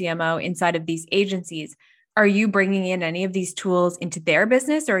 fractional CMO inside of these agencies, are you bringing in any of these tools into their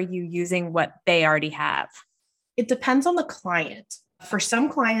business, or are you using what they already have? It depends on the client. For some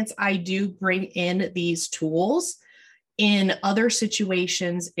clients, I do bring in these tools. In other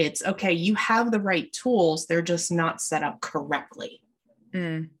situations, it's okay, you have the right tools, they're just not set up correctly.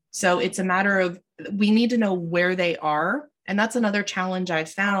 So it's a matter of, we need to know where they are. And that's another challenge I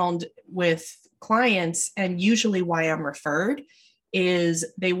found with clients, and usually why I'm referred, is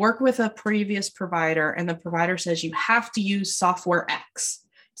they work with a previous provider and the provider says you have to use software X.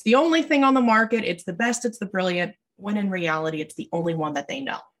 It's the only thing on the market. It's the best. It's the brilliant. When in reality, it's the only one that they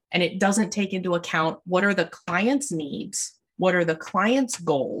know. And it doesn't take into account what are the client's needs, what are the client's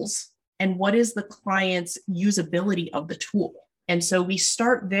goals, and what is the client's usability of the tool. And so we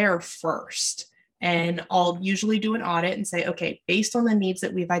start there first. And I'll usually do an audit and say, okay, based on the needs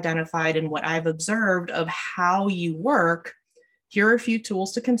that we've identified and what I've observed of how you work, here are a few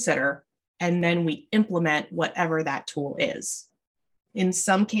tools to consider. And then we implement whatever that tool is. In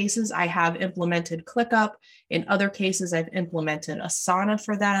some cases, I have implemented ClickUp. In other cases, I've implemented Asana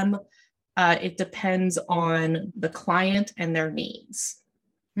for them. It depends on the client and their needs.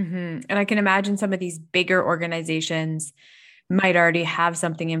 And I can imagine some of these bigger organizations might already have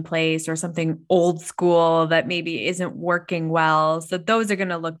something in place or something old school that maybe isn't working well. So those are going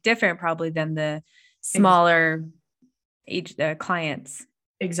to look different probably than the smaller clients.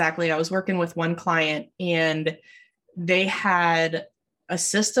 Exactly. I was working with one client and they had a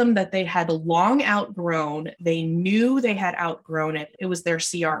system that they had long outgrown. They knew they had outgrown it. It was their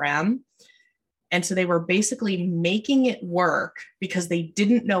CRM. And so they were basically making it work because they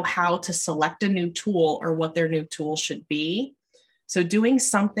didn't know how to select a new tool or what their new tool should be. So doing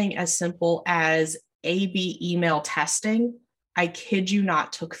something as simple as A/B email testing, I kid you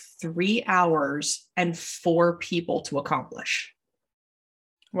not, took 3 hours and 4 people to accomplish.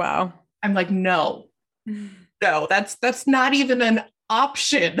 Wow. I'm like, no, that's not even an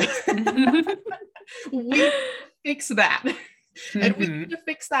option. We fix that. And we need to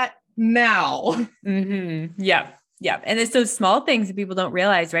fix that now. Yep. And it's those small things that people don't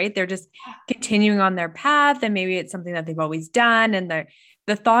realize, right? They're just continuing on their path, and maybe it's something that they've always done. And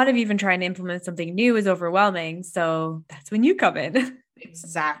the thought of even trying to implement something new is overwhelming. So that's when you come in.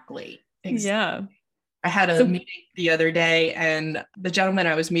 Exactly. Yeah. I had a meeting the other day, and the gentleman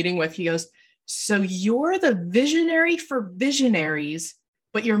I was meeting with, he goes, "So you're the visionary for visionaries,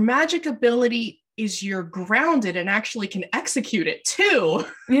 but your magic ability is you're grounded and actually can execute it too."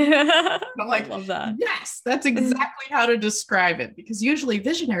 Yeah. I'm like, I love that. yes, that's exactly how to describe it, because usually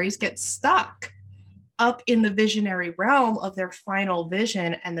visionaries get stuck up in the visionary realm of their final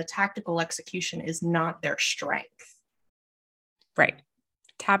vision, and the tactical execution is not their strength. Right.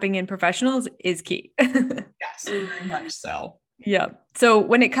 Tapping in professionals is key. Yes, very much so. Yeah. So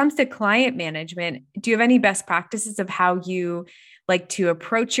when it comes to client management, do you have any best practices of how you like to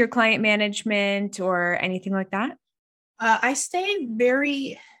approach your client management or anything like that? I stay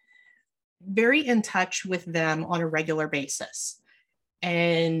very, very in touch with them on a regular basis.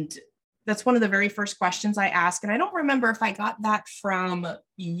 And that's one of the very first questions I ask. And I don't remember if I got that from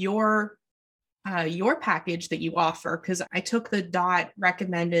your package that you offer, because I took the DOT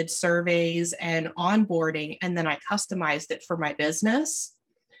recommended surveys and onboarding, and then I customized it for my business.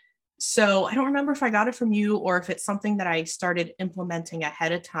 So I don't remember if I got it from you or if it's something that I started implementing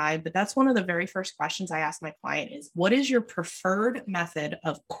ahead of time, but that's one of the very first questions I ask my client is, what is your preferred method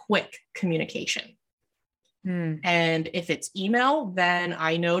of quick communication? And if it's email, then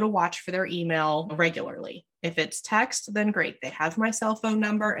I know to watch for their email regularly. If it's text, then great. They have my cell phone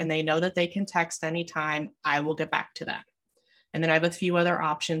number and they know that they can text anytime. I will get back to them. And then I have a few other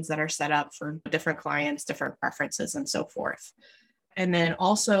options that are set up for different clients, different preferences, and so forth. And then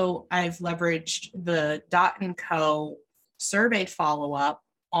also I've leveraged the Dot & Co survey follow-up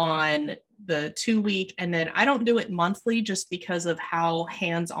on the 2-week. And then I don't do it monthly just because of how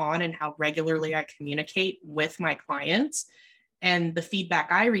hands-on and how regularly I communicate with my clients. And the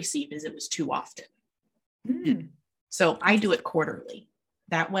feedback I receive is it was too often. So I do it quarterly.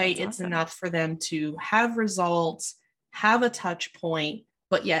 That way it's enough for them to have results, have a touch point,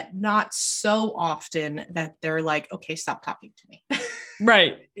 but yet not so often that they're like, okay, stop talking to me.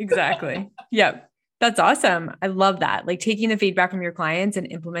 Right. Exactly. Yep. That's awesome. I love that. Like taking the feedback from your clients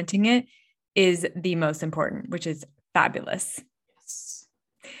and implementing it is the most important, which is fabulous. Yes.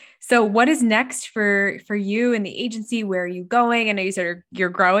 So what is next for you in the agency? Where are you going? I know you said you're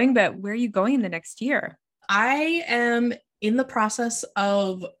growing, but where are you going in the next year? I am in the process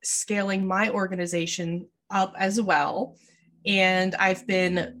of scaling my organization up as well. And I've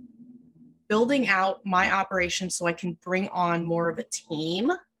been building out my operation so I can bring on more of a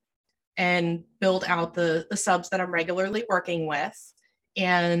team and build out the subs that I'm regularly working with,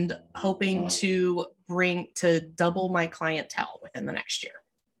 and hoping to double my clientele within the next year.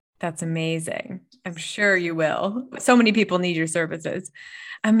 That's amazing. I'm sure you will. So many people need your services.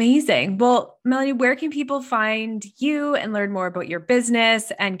 Amazing. Well, Melanie, where can people find you and learn more about your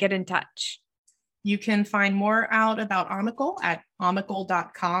business and get in touch? You can find more out about Omical at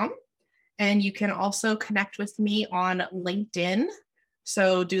omical.com. And you can also connect with me on LinkedIn.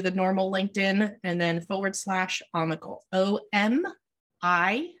 So do the normal LinkedIn and then /Omical, OMICLE.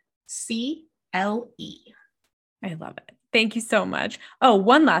 I love it. Thank you so much. Oh,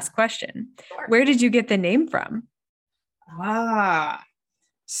 one last question. Sure. Where did you get the name from?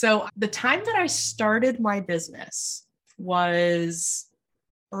 So the time that I started my business was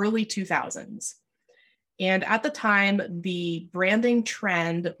early 2000s. And at the time, the branding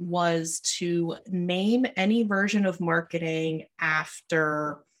trend was to name any version of marketing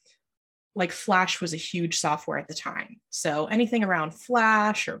after, like, Flash was a huge software at the time. So anything around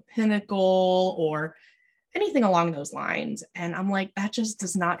Flash or Pinnacle or anything along those lines. And I'm like, that just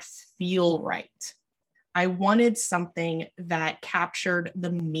does not feel right. I wanted something that captured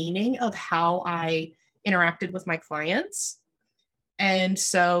the meaning of how I interacted with my clients. And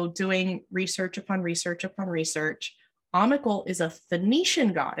so doing research upon research upon research, Omical is a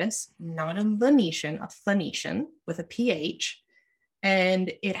Phoenician goddess, not a Venetian, a Phoenician with a PH.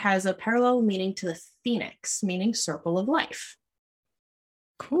 And it has a parallel meaning to the phoenix, meaning circle of life.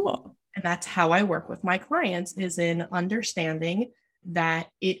 Cool. And that's how I work with my clients, is in understanding that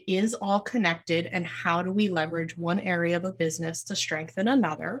it is all connected, and how do we leverage one area of a business to strengthen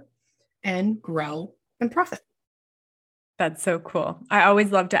another and grow and profit. That's so cool. I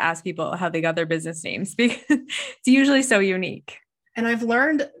always love to ask people how they got their business names because it's usually so unique. And I've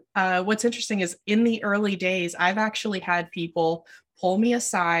learned what's interesting is in the early days, I've actually had people pull me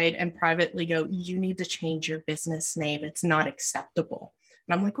aside and privately go, you need to change your business name. It's not acceptable.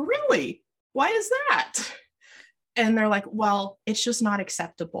 And I'm like, really? Why is that? And they're like, well, it's just not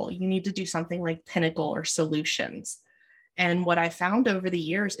acceptable. You need to do something like Pinnacle or Solutions. And what I found over the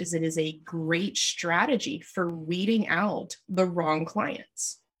years is it is a great strategy for weeding out the wrong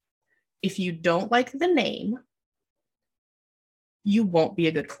clients. If you don't like the name, you won't be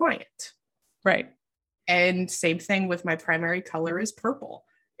a good client. Right. And same thing with my primary color is purple.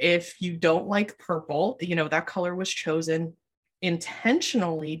 If you don't like purple, that color was chosen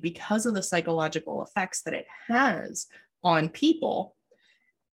intentionally because of the psychological effects that it has on people.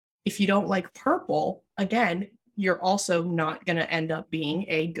 If you don't like purple, again, you're also not going to end up being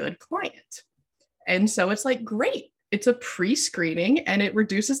a good client. And so it's like, great. It's a pre-screening and it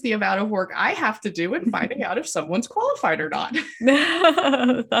reduces the amount of work I have to do in finding out if someone's qualified or not.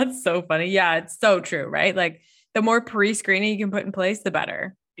 That's so funny. Yeah, it's so true, right? Like the more pre-screening you can put in place, the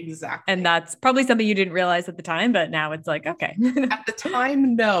better. Exactly. And that's probably something you didn't realize at the time, but now it's like, okay. At the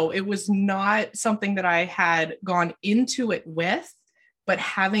time, no, it was not something that I had gone into it with. But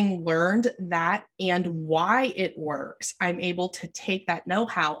having learned that and why it works, I'm able to take that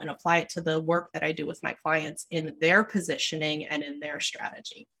know-how and apply it to the work that I do with my clients in their positioning and in their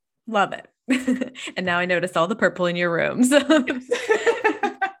strategy. Love it. And now I notice all the purple in your rooms.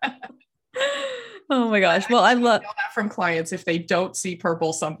 Oh my gosh. Well, I love that from clients if they don't see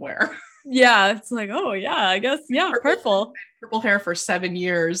purple somewhere. Yeah. It's like, oh yeah, I guess. Yeah. Purple hair for 7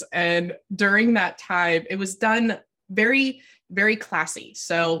 years. And during that time, it was done very, very classy.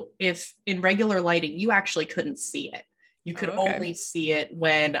 So if in regular lighting, you actually couldn't see it. You could only see it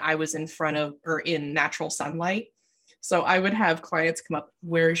when I was in front of or in natural sunlight. So I would have clients come up,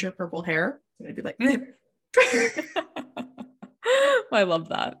 where's your purple hair? And I'd be like, I love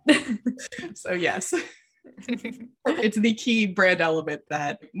that. So yes, it's the key brand element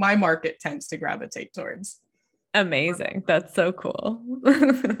that my market tends to gravitate towards. Amazing. That's so cool.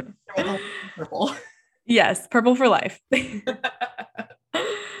 Purple. Yes, purple for life.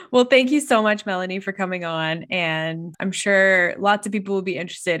 Well, thank you so much, Melanie, for coming on. And I'm sure lots of people will be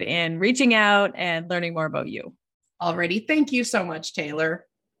interested in reaching out and learning more about you. Alrighty. Thank you so much, Taylor.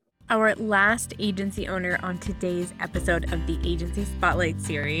 Our last agency owner on today's episode of the Agency Spotlight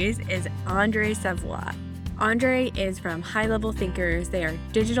series is Andre Savoie. Andre is from High Level Thinkers. They are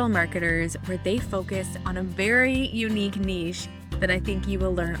digital marketers where they focus on a very unique niche that I think you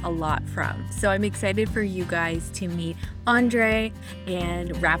will learn a lot from. So I'm excited for you guys to meet Andre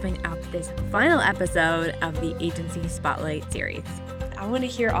and wrapping up this final episode of the Agency Spotlight series. I want to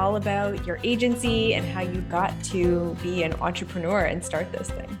hear all about your agency and how you got to be an entrepreneur and start this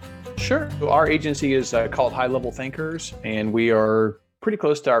thing. Sure. Our agency is called High Level Thinkers, and we are pretty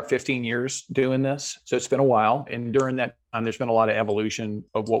close to our 15 years doing this. So it's been a while. And during that time, there's been a lot of evolution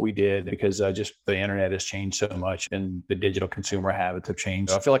of what we did because just the internet has changed so much and the digital consumer habits have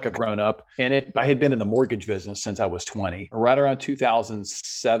changed. So I feel like I've grown up in it. I had been in the mortgage business since I was 20. Right around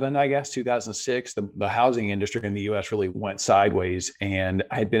 2007, I guess, 2006, the housing industry in the US really went sideways. And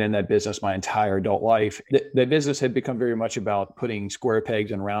I had been in that business my entire adult life. The business had become very much about putting square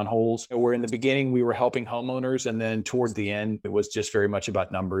pegs in round holes. Where in the beginning, we were helping homeowners. And then towards the end, it was just very much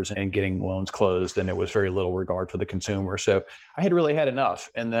about numbers and getting loans closed. And it was very little regard for the consumer. So I had really had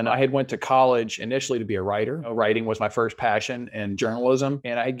enough. And then I had went to college initially to be a writer. Writing was my first passion and journalism.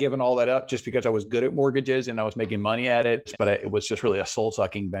 And I had given all that up just because I was good at mortgages and I was making money at it. But it was just really a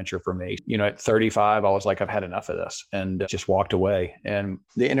soul-sucking venture for me. At 35, I was like, I've had enough of this and just walked away. And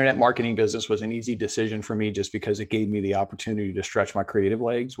the internet marketing business was an easy decision for me just because it gave me the opportunity to stretch my creative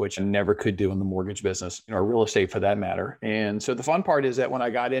legs, which I never could do in the mortgage business, or real estate for that matter. And so the fun part is that when I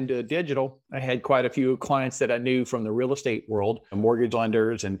got into digital, I had quite a few clients that I knew from the real estate world, mortgage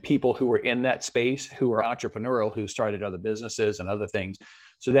lenders and people who were in that space, who were entrepreneurial, who started other businesses and other things.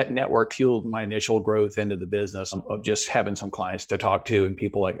 So that network fueled my initial growth into the business of just having some clients to talk to and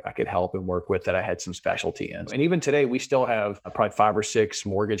people like I could help and work with that I had some specialty in. And even today, we still have probably 5 or 6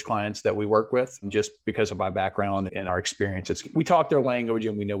 mortgage clients that we work with just because of my background and our experience. We talk their language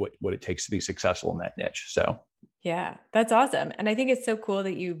and we know what it takes to be successful in that niche. So yeah, that's awesome. And I think it's so cool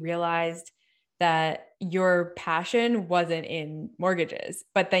that you realized that your passion wasn't in mortgages,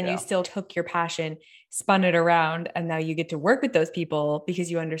 but then you still took your passion, spun it around, and now you get to work with those people because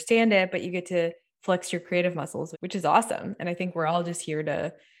you understand it, but you get to flex your creative muscles, which is awesome. And I think we're all just here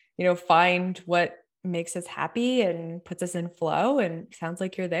to, find what makes us happy and puts us in flow. And it sounds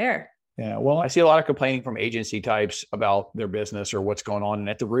like you're there. Yeah, well, I see a lot of complaining from agency types about their business or what's going on. And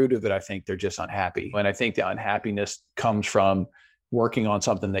at the root of it, I think they're just unhappy. And I think the unhappiness comes from working on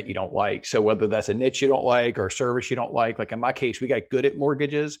something that you don't like. So whether that's a niche you don't like or a service you don't like in my case, we got good at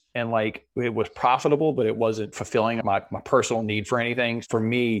mortgages and like it was profitable, but it wasn't fulfilling my personal need for anything. For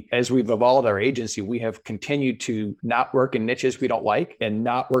me, as we've evolved our agency, we have continued to not work in niches we don't like and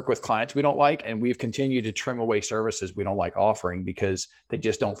not work with clients we don't like. And we've continued to trim away services we don't like offering because they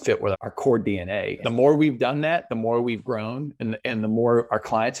just don't fit with our core DNA. The more we've done that, the more we've grown and the more our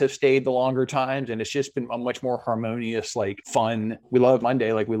clients have stayed the longer times. And it's just been a much more harmonious, like fun. We love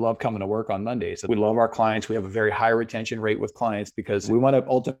Monday. Like we love coming to work on Mondays. We love our clients. We have a very high retention rate with clients because we want to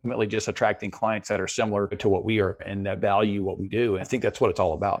ultimately just attracting clients that are similar to what we are and that value what we do. And I think that's what it's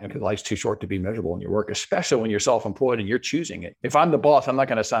all about because life's too short to be miserable in your work, especially when you're self-employed and you're choosing it. If I'm the boss, I'm not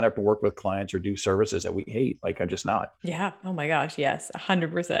going to sign up to work with clients or do services that we hate. Like I'm just not. Yeah. Oh my gosh. Yes.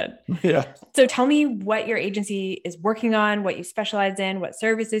 100%. Yeah. So tell me what your agency is working on, what you specialize in, what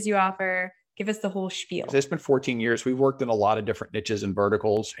services you offer. Give us the whole spiel. It's been 14 years. We've worked in a lot of different niches and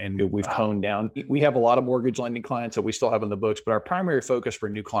verticals, and we've honed down. We have a lot of mortgage lending clients that we still have in the books, but our primary focus for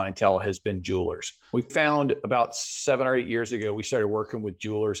new clientele has been jewelers. We found about 7 or 8 years ago, we started working with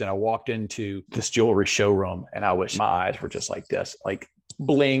jewelers, and I walked into this jewelry showroom, and my eyes were just like this, like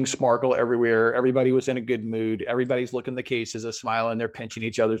bling, sparkle everywhere. Everybody was in a good mood. Everybody's looking at the cases, are smiling. They're pinching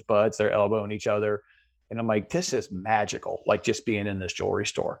each other's butts. They're elbowing each other. And I'm like, this is magical, like just being in this jewelry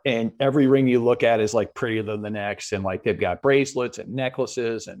store. And every ring you look at is like prettier than the next. And like they've got bracelets and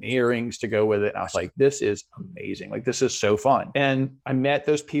necklaces and earrings to go with it. And I was like, this is amazing. Like this is so fun. And I met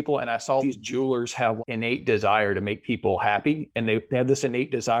those people and I saw these jewelers have innate desire to make people happy. And they have this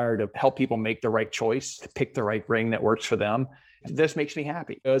innate desire to help people make the right choice, to pick the right ring that works for them. This makes me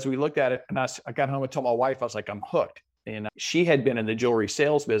happy. As we looked at it and I got home and told my wife, I was like, I'm hooked. And she had been in the jewelry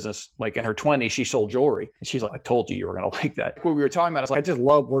sales business, like in her 20s, she sold jewelry. And she's like, I told you were going to like that. What we were talking about is like, I just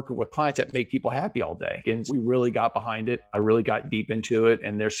love working with clients that make people happy all day. And we really got behind it. I really got deep into it.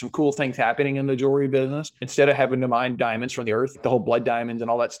 And there's some cool things happening in the jewelry business. Instead of having to mine diamonds from the earth, the whole blood diamonds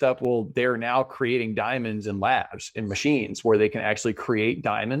and all that stuff, well, they're now creating diamonds in labs and machines where they can actually create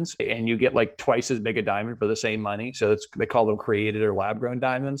diamonds and you get like twice as big a diamond for the same money. So they call them created or lab grown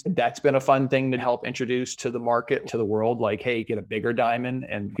diamonds. And that's been a fun thing to help introduce to the market, to the world, like, hey, get a bigger diamond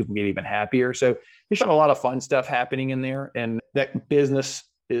and people get even happier. So there's a lot of fun stuff happening in there. And that business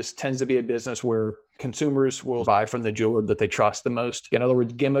tends to be a business where consumers will buy from the jeweler that they trust the most. In other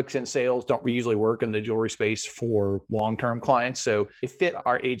words, gimmicks and sales don't usually work in the jewelry space for long-term clients. So it fit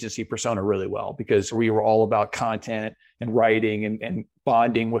our agency persona really well because we were all about content and writing and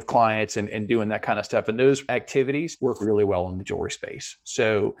bonding with clients and doing that kind of stuff. And those activities work really well in the jewelry space.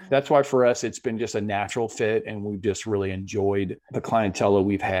 So that's why for us, it's been just a natural fit. And we've just really enjoyed the clientele that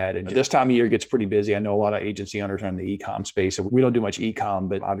we've had. And this time of year gets pretty busy. I know a lot of agency owners are in the e-com space. So we don't do much e-com,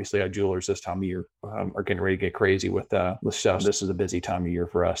 but obviously our jewelers this time of year are getting ready to get crazy with stuff. This is a busy time of year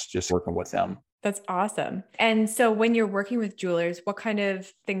for us, just working with them. That's awesome. And so when you're working with jewelers, what kind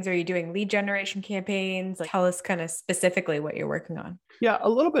of things are you doing? Lead generation campaigns? Like, tell us kind of specifically what you're working on. Yeah, a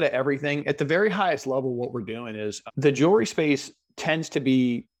little bit of everything. At the very highest level, what we're doing is the jewelry space tends to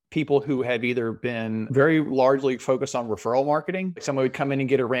be people who have either been very largely focused on referral marketing. Someone would come in and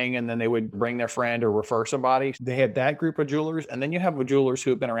get a ring and then they would bring their friend or refer somebody. They had that group of jewelers. And then you have jewelers who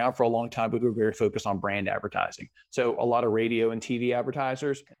have been around for a long time, but who are very focused on brand advertising. So a lot of radio and TV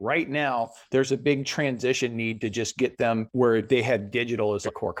advertisers. Right now, there's a big transition need to just get them where they have digital as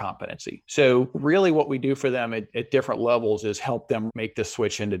a core competency. So really what we do for them at different levels is help them make the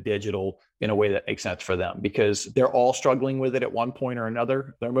switch into digital in a way that makes sense for them because they're all struggling with it at one point or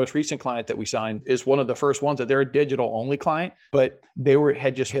another. Their most recent client that we signed is one of the first ones that they're a digital only client, but they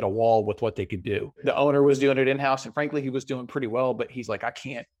had just hit a wall with what they could do. The owner was doing it in-house and frankly, he was doing pretty well, but he's like, I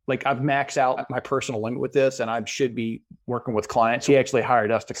can't, like I've maxed out my personal limit with this and I should be working with clients. He actually hired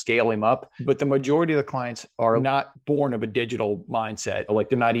us to scale him up, but the majority of the clients are not born of a digital mindset. Like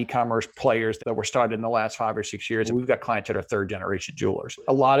they're not e-commerce players that were started in the last 5 or 6 years. We've got clients that are third generation jewelers.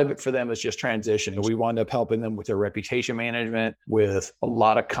 A lot of it for them is just transition. We wound up helping them with their reputation management, with a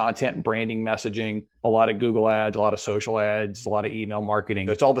lot of content and branding messaging, a lot of Google ads, a lot of social ads, a lot of email marketing.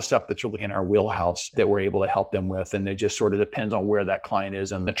 It's all the stuff that's really in our wheelhouse that we're able to help them with. And it just sort of depends on where that client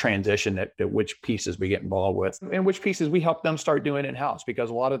is and the transition that which pieces we get involved with and which pieces we help them start doing in-house. Because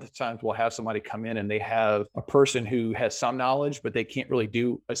a lot of the times we'll have somebody come in and they have a person who has some knowledge, but they can't really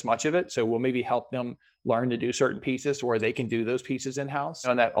do as much of it. So we'll maybe help them learn to do certain pieces where they can do those pieces in-house.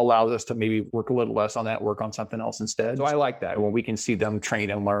 And that allows us to maybe work a little less on that, work on something else instead. So I like that when we can see them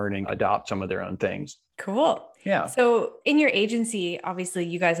train and learn and adopt some of their own things. Cool. Yeah. So in your agency, obviously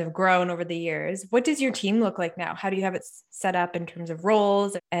you guys have grown over the years. What does your team look like now? How do you have it set up in terms of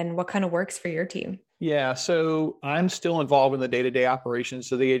roles and what kind of works for your team? Yeah, so I'm still involved in the day-to-day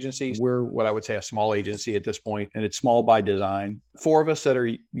operations of the agency. We're what I would say a small agency at this point, and it's small by design. 4 of us that are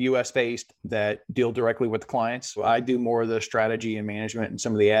US based that deal directly with clients. So I do more of the strategy and management and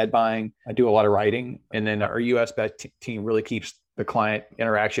some of the ad buying. I do a lot of writing. And then our US based team really keeps the client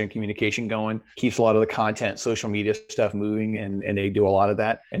interaction and communication going, keeps a lot of the content, social media stuff moving, and they do a lot of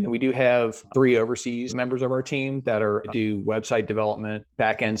that. And then we do have 3 overseas members of our team that do website development,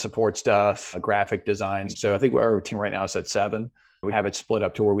 back-end support stuff, graphic design. So I think our team right now is at 7. We have it split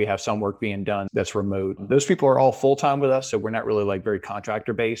up to where we have some work being done that's remote. Those people are all full-time with us, so we're not really like very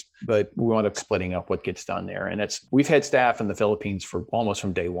contractor based, but we want to splitting up what gets done there. And we've had staff in the Philippines for almost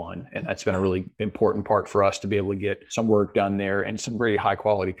from day one. And that's been a really important part for us to be able to get some work done there and some very high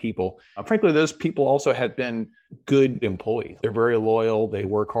quality people. Frankly, those people also have been good employees. They're very loyal. They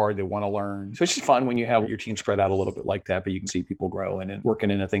work hard. They want to learn. So it's just fun when you have your team spread out a little bit like that, but you can see people growing and working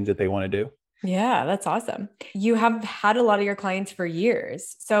into things that they want to do. Yeah, that's awesome. You have had a lot of your clients for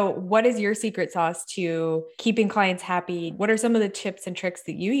years. So what is your secret sauce to keeping clients happy? What are some of the tips and tricks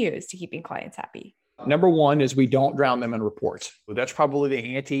that you use to keeping clients happy? Number one is we don't drown them in reports. That's probably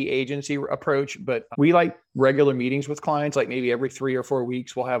the anti-agency approach, but we like regular meetings with clients. Like maybe every 3 or 4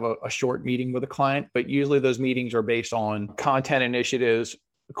 weeks, we'll have a short meeting with a client, but usually those meetings are based on content initiatives,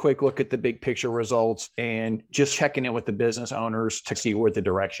 a quick look at the big picture results, and just checking in with the business owners to see where the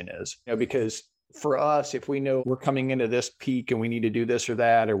direction is. Because for us, if we know we're coming into this peak and we need to do this or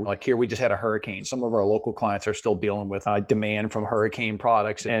that, or like here, we just had a hurricane. Some of our local clients are still dealing with demand from hurricane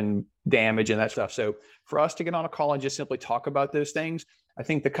products and damage and that stuff. So for us to get on a call and just simply talk about those things, I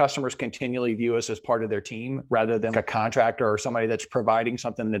think the customers continually view us as part of their team rather than a contractor or somebody that's providing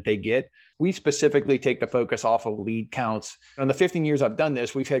something that they get. We specifically take the focus off of lead counts. In the 15 years I've done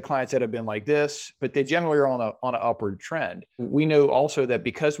this, we've had clients that have been like this, but they generally are on an upward trend. We know also that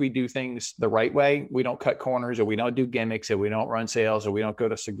because we do things the right way, we don't cut corners, or we don't do gimmicks, or we don't run sales, or we don't go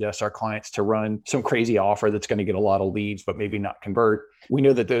to suggest our clients to run some crazy offer that's going to get a lot of leads, but maybe not convert. We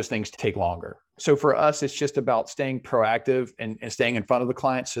know that those things take longer. So for us, it's just about staying proactive and staying in front of the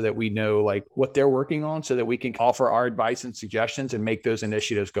client so that we know like what they're working on so that we can offer our advice and suggestions and make those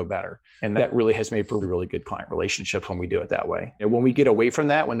initiatives go better. And that really has made for really good client relationships when we do it that way. And when we get away from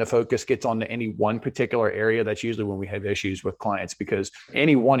that, when the focus gets on any one particular area, that's usually when we have issues with clients, because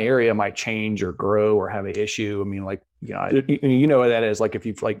any one area might change or grow or have an issue. I mean, like, you know what that is, like if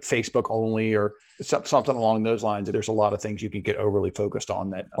you've like Facebook only or something along those lines, there's a lot of things you can get overly focused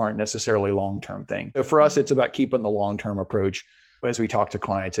on that aren't necessarily long-term things. So for us, it's about keeping the long-term approach as we talk to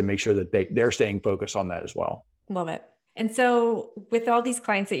clients and make sure that they're staying focused on that as well. Love it. And so with all these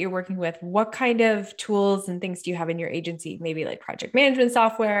clients that you're working with, what kind of tools and things do you have in your agency? Maybe like project management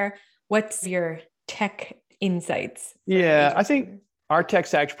software? What's your tech insights? Yeah, I think our tech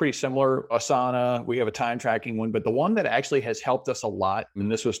stack's pretty similar. Asana, we have a time tracking one, but the one that actually has helped us a lot, and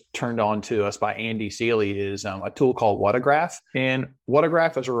this was turned on to us by Andy Seeley, is a tool called Whatagraph. And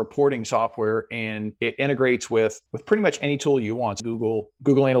Whatagraph is a reporting software, and it integrates with pretty much any tool you want. Google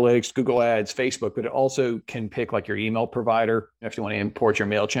Analytics, Google Ads, Facebook, but it also can pick like your email provider. If you want to import your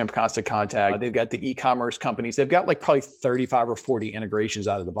MailChimp, Constant Contact, they've got the e-commerce companies. They've got like probably 35 or 40 integrations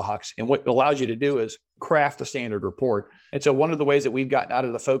out of the box. And what it allows you to do is craft a standard report. And so one of the ways that we've gotten out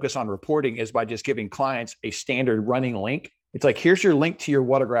of the focus on reporting is by just giving clients a standard running link. It's like, here's your link to your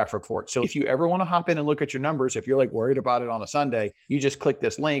Whatagraph report. So if you ever want to hop in and look at your numbers, if you're like worried about it on a Sunday, you just click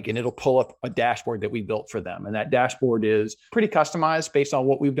this link and it'll pull up a dashboard that we built for them. And that dashboard is pretty customized based on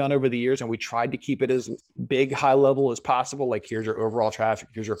what we've done over the years. And we tried to keep it as big, high level as possible. Like, here's your overall traffic,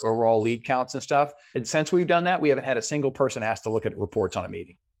 here's your overall lead counts and stuff. And since we've done that, we haven't had a single person ask to look at reports on a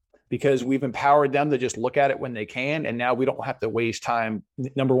meeting, because we've empowered them to just look at it when they can. And now we don't have to waste time,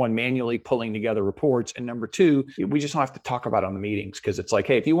 number one, manually pulling together reports. And number two, we just don't have to talk about it on the meetings, because it's like,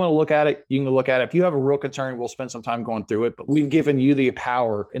 hey, if you want to look at it, you can look at it. If you have a real concern, we'll spend some time going through it. But we've given you the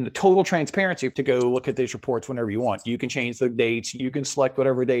power and the total transparency to go look at these reports whenever you want. You can change the dates. You can select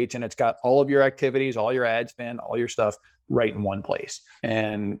whatever dates, and it's got all of your activities, all your ad spend, all your stuff right in one place.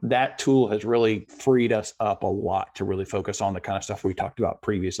 And that tool has really freed us up a lot to really focus on the kind of stuff we talked about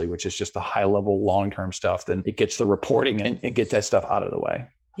previously, which is just the high level, long-term stuff. Then it gets the reporting and gets that stuff out of the way.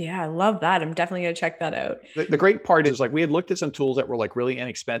 Yeah, I love that. I'm definitely going to check that out. The great part is, like, we had looked at some tools that were like really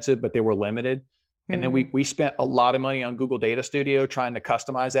inexpensive, but they were limited. And then we spent a lot of money on Google Data Studio trying to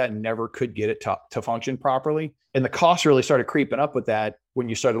customize that and never could get it to function properly. And the costs really started creeping up with that when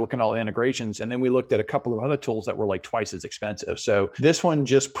you started looking at all the integrations. And then we looked at a couple of other tools that were like twice as expensive. So this one,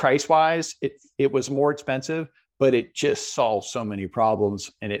 just price wise, it was more expensive, but it just solved so many problems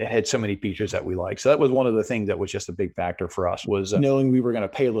and it had so many features that we like. So that was one of the things that was just a big factor for us, was knowing we were going to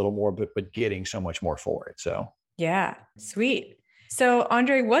pay a little more, but getting so much more for it. So yeah, sweet. So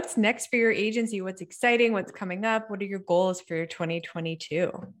Andre, what's next for your agency? What's exciting? What's coming up? What are your goals for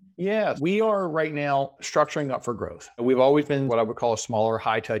 2022? Yeah, we are right now structuring up for growth. We've always been what I would call a smaller,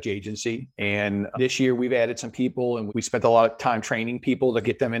 high-touch agency. And this year we've added some people and we spent a lot of time training people to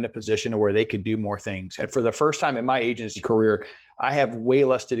get them in a position where they could do more things. And for the first time in my agency career, I have way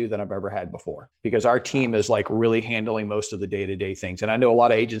less to do than I've ever had before, because our team is like really handling most of the day-to-day things. And I know a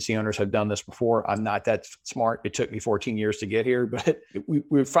lot of agency owners have done this before. I'm not that smart. It took me 14 years to get here, but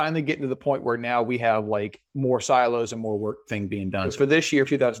we're finally getting to the point where now we have like more silos and more work thing being done. So for this year,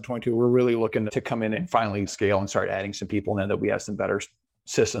 2022, we're really looking to come in and finally scale and start adding some people now that we have some better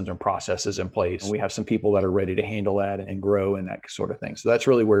systems and processes in place. And we have some people that are ready to handle that and grow and that sort of thing. So that's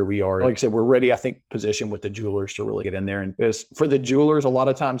really where we are. Like I said, we're ready, I think, positioned with the jewelers to really get in there. And for the jewelers, a lot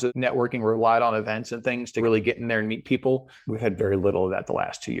of times networking relied on events and things to really get in there and meet people. We've had very little of that the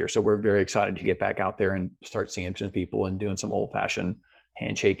last 2 years. So we're very excited to get back out there and start seeing some people and doing some old fashioned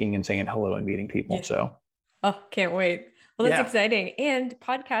handshaking and saying hello and meeting people. Yeah. So, oh, can't wait. Well, that's exciting. And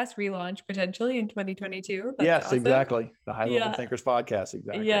podcast relaunch potentially in 2022. That's yes, awesome. Exactly. The High Level Thinkers podcast.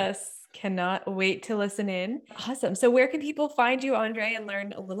 Exactly. Yes. Cannot wait to listen in. Awesome. So where can people find you, Andre, and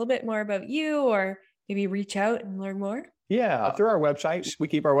learn a little bit more about you, or maybe reach out and learn more? Yeah, through our website. We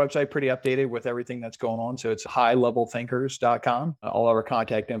keep our website pretty updated with everything that's going on. So it's highlevelthinkers.com. All of our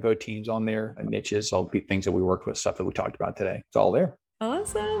contact info, teams on there, niches, all the things that we work with, stuff that we talked about today. It's all there.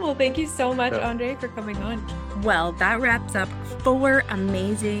 Awesome. Well, thank you so much, Andre, for coming on. Well, that wraps up 4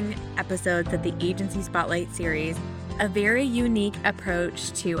 amazing episodes of the Agency Spotlight series. A very unique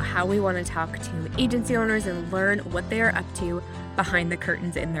approach to how we want to talk to agency owners and learn what they are up to behind the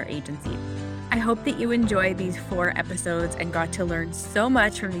curtains in their agency. I hope that you enjoyed these 4 episodes and got to learn so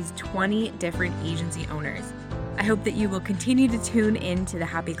much from these 20 different agency owners. I hope that you will continue to tune in to the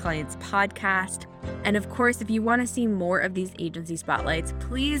Happy Clients podcast. And of course, if you want to see more of these agency spotlights,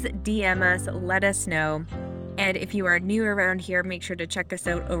 please DM us, let us know. And if you are new around here, make sure to check us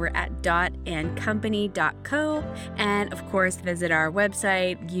out over at dotandcompany.co. And of course, visit our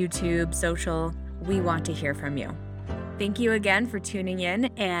website, YouTube, social. We want to hear from you. Thank you again for tuning in,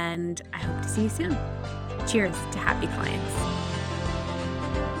 and I hope to see you soon. Cheers to happy clients.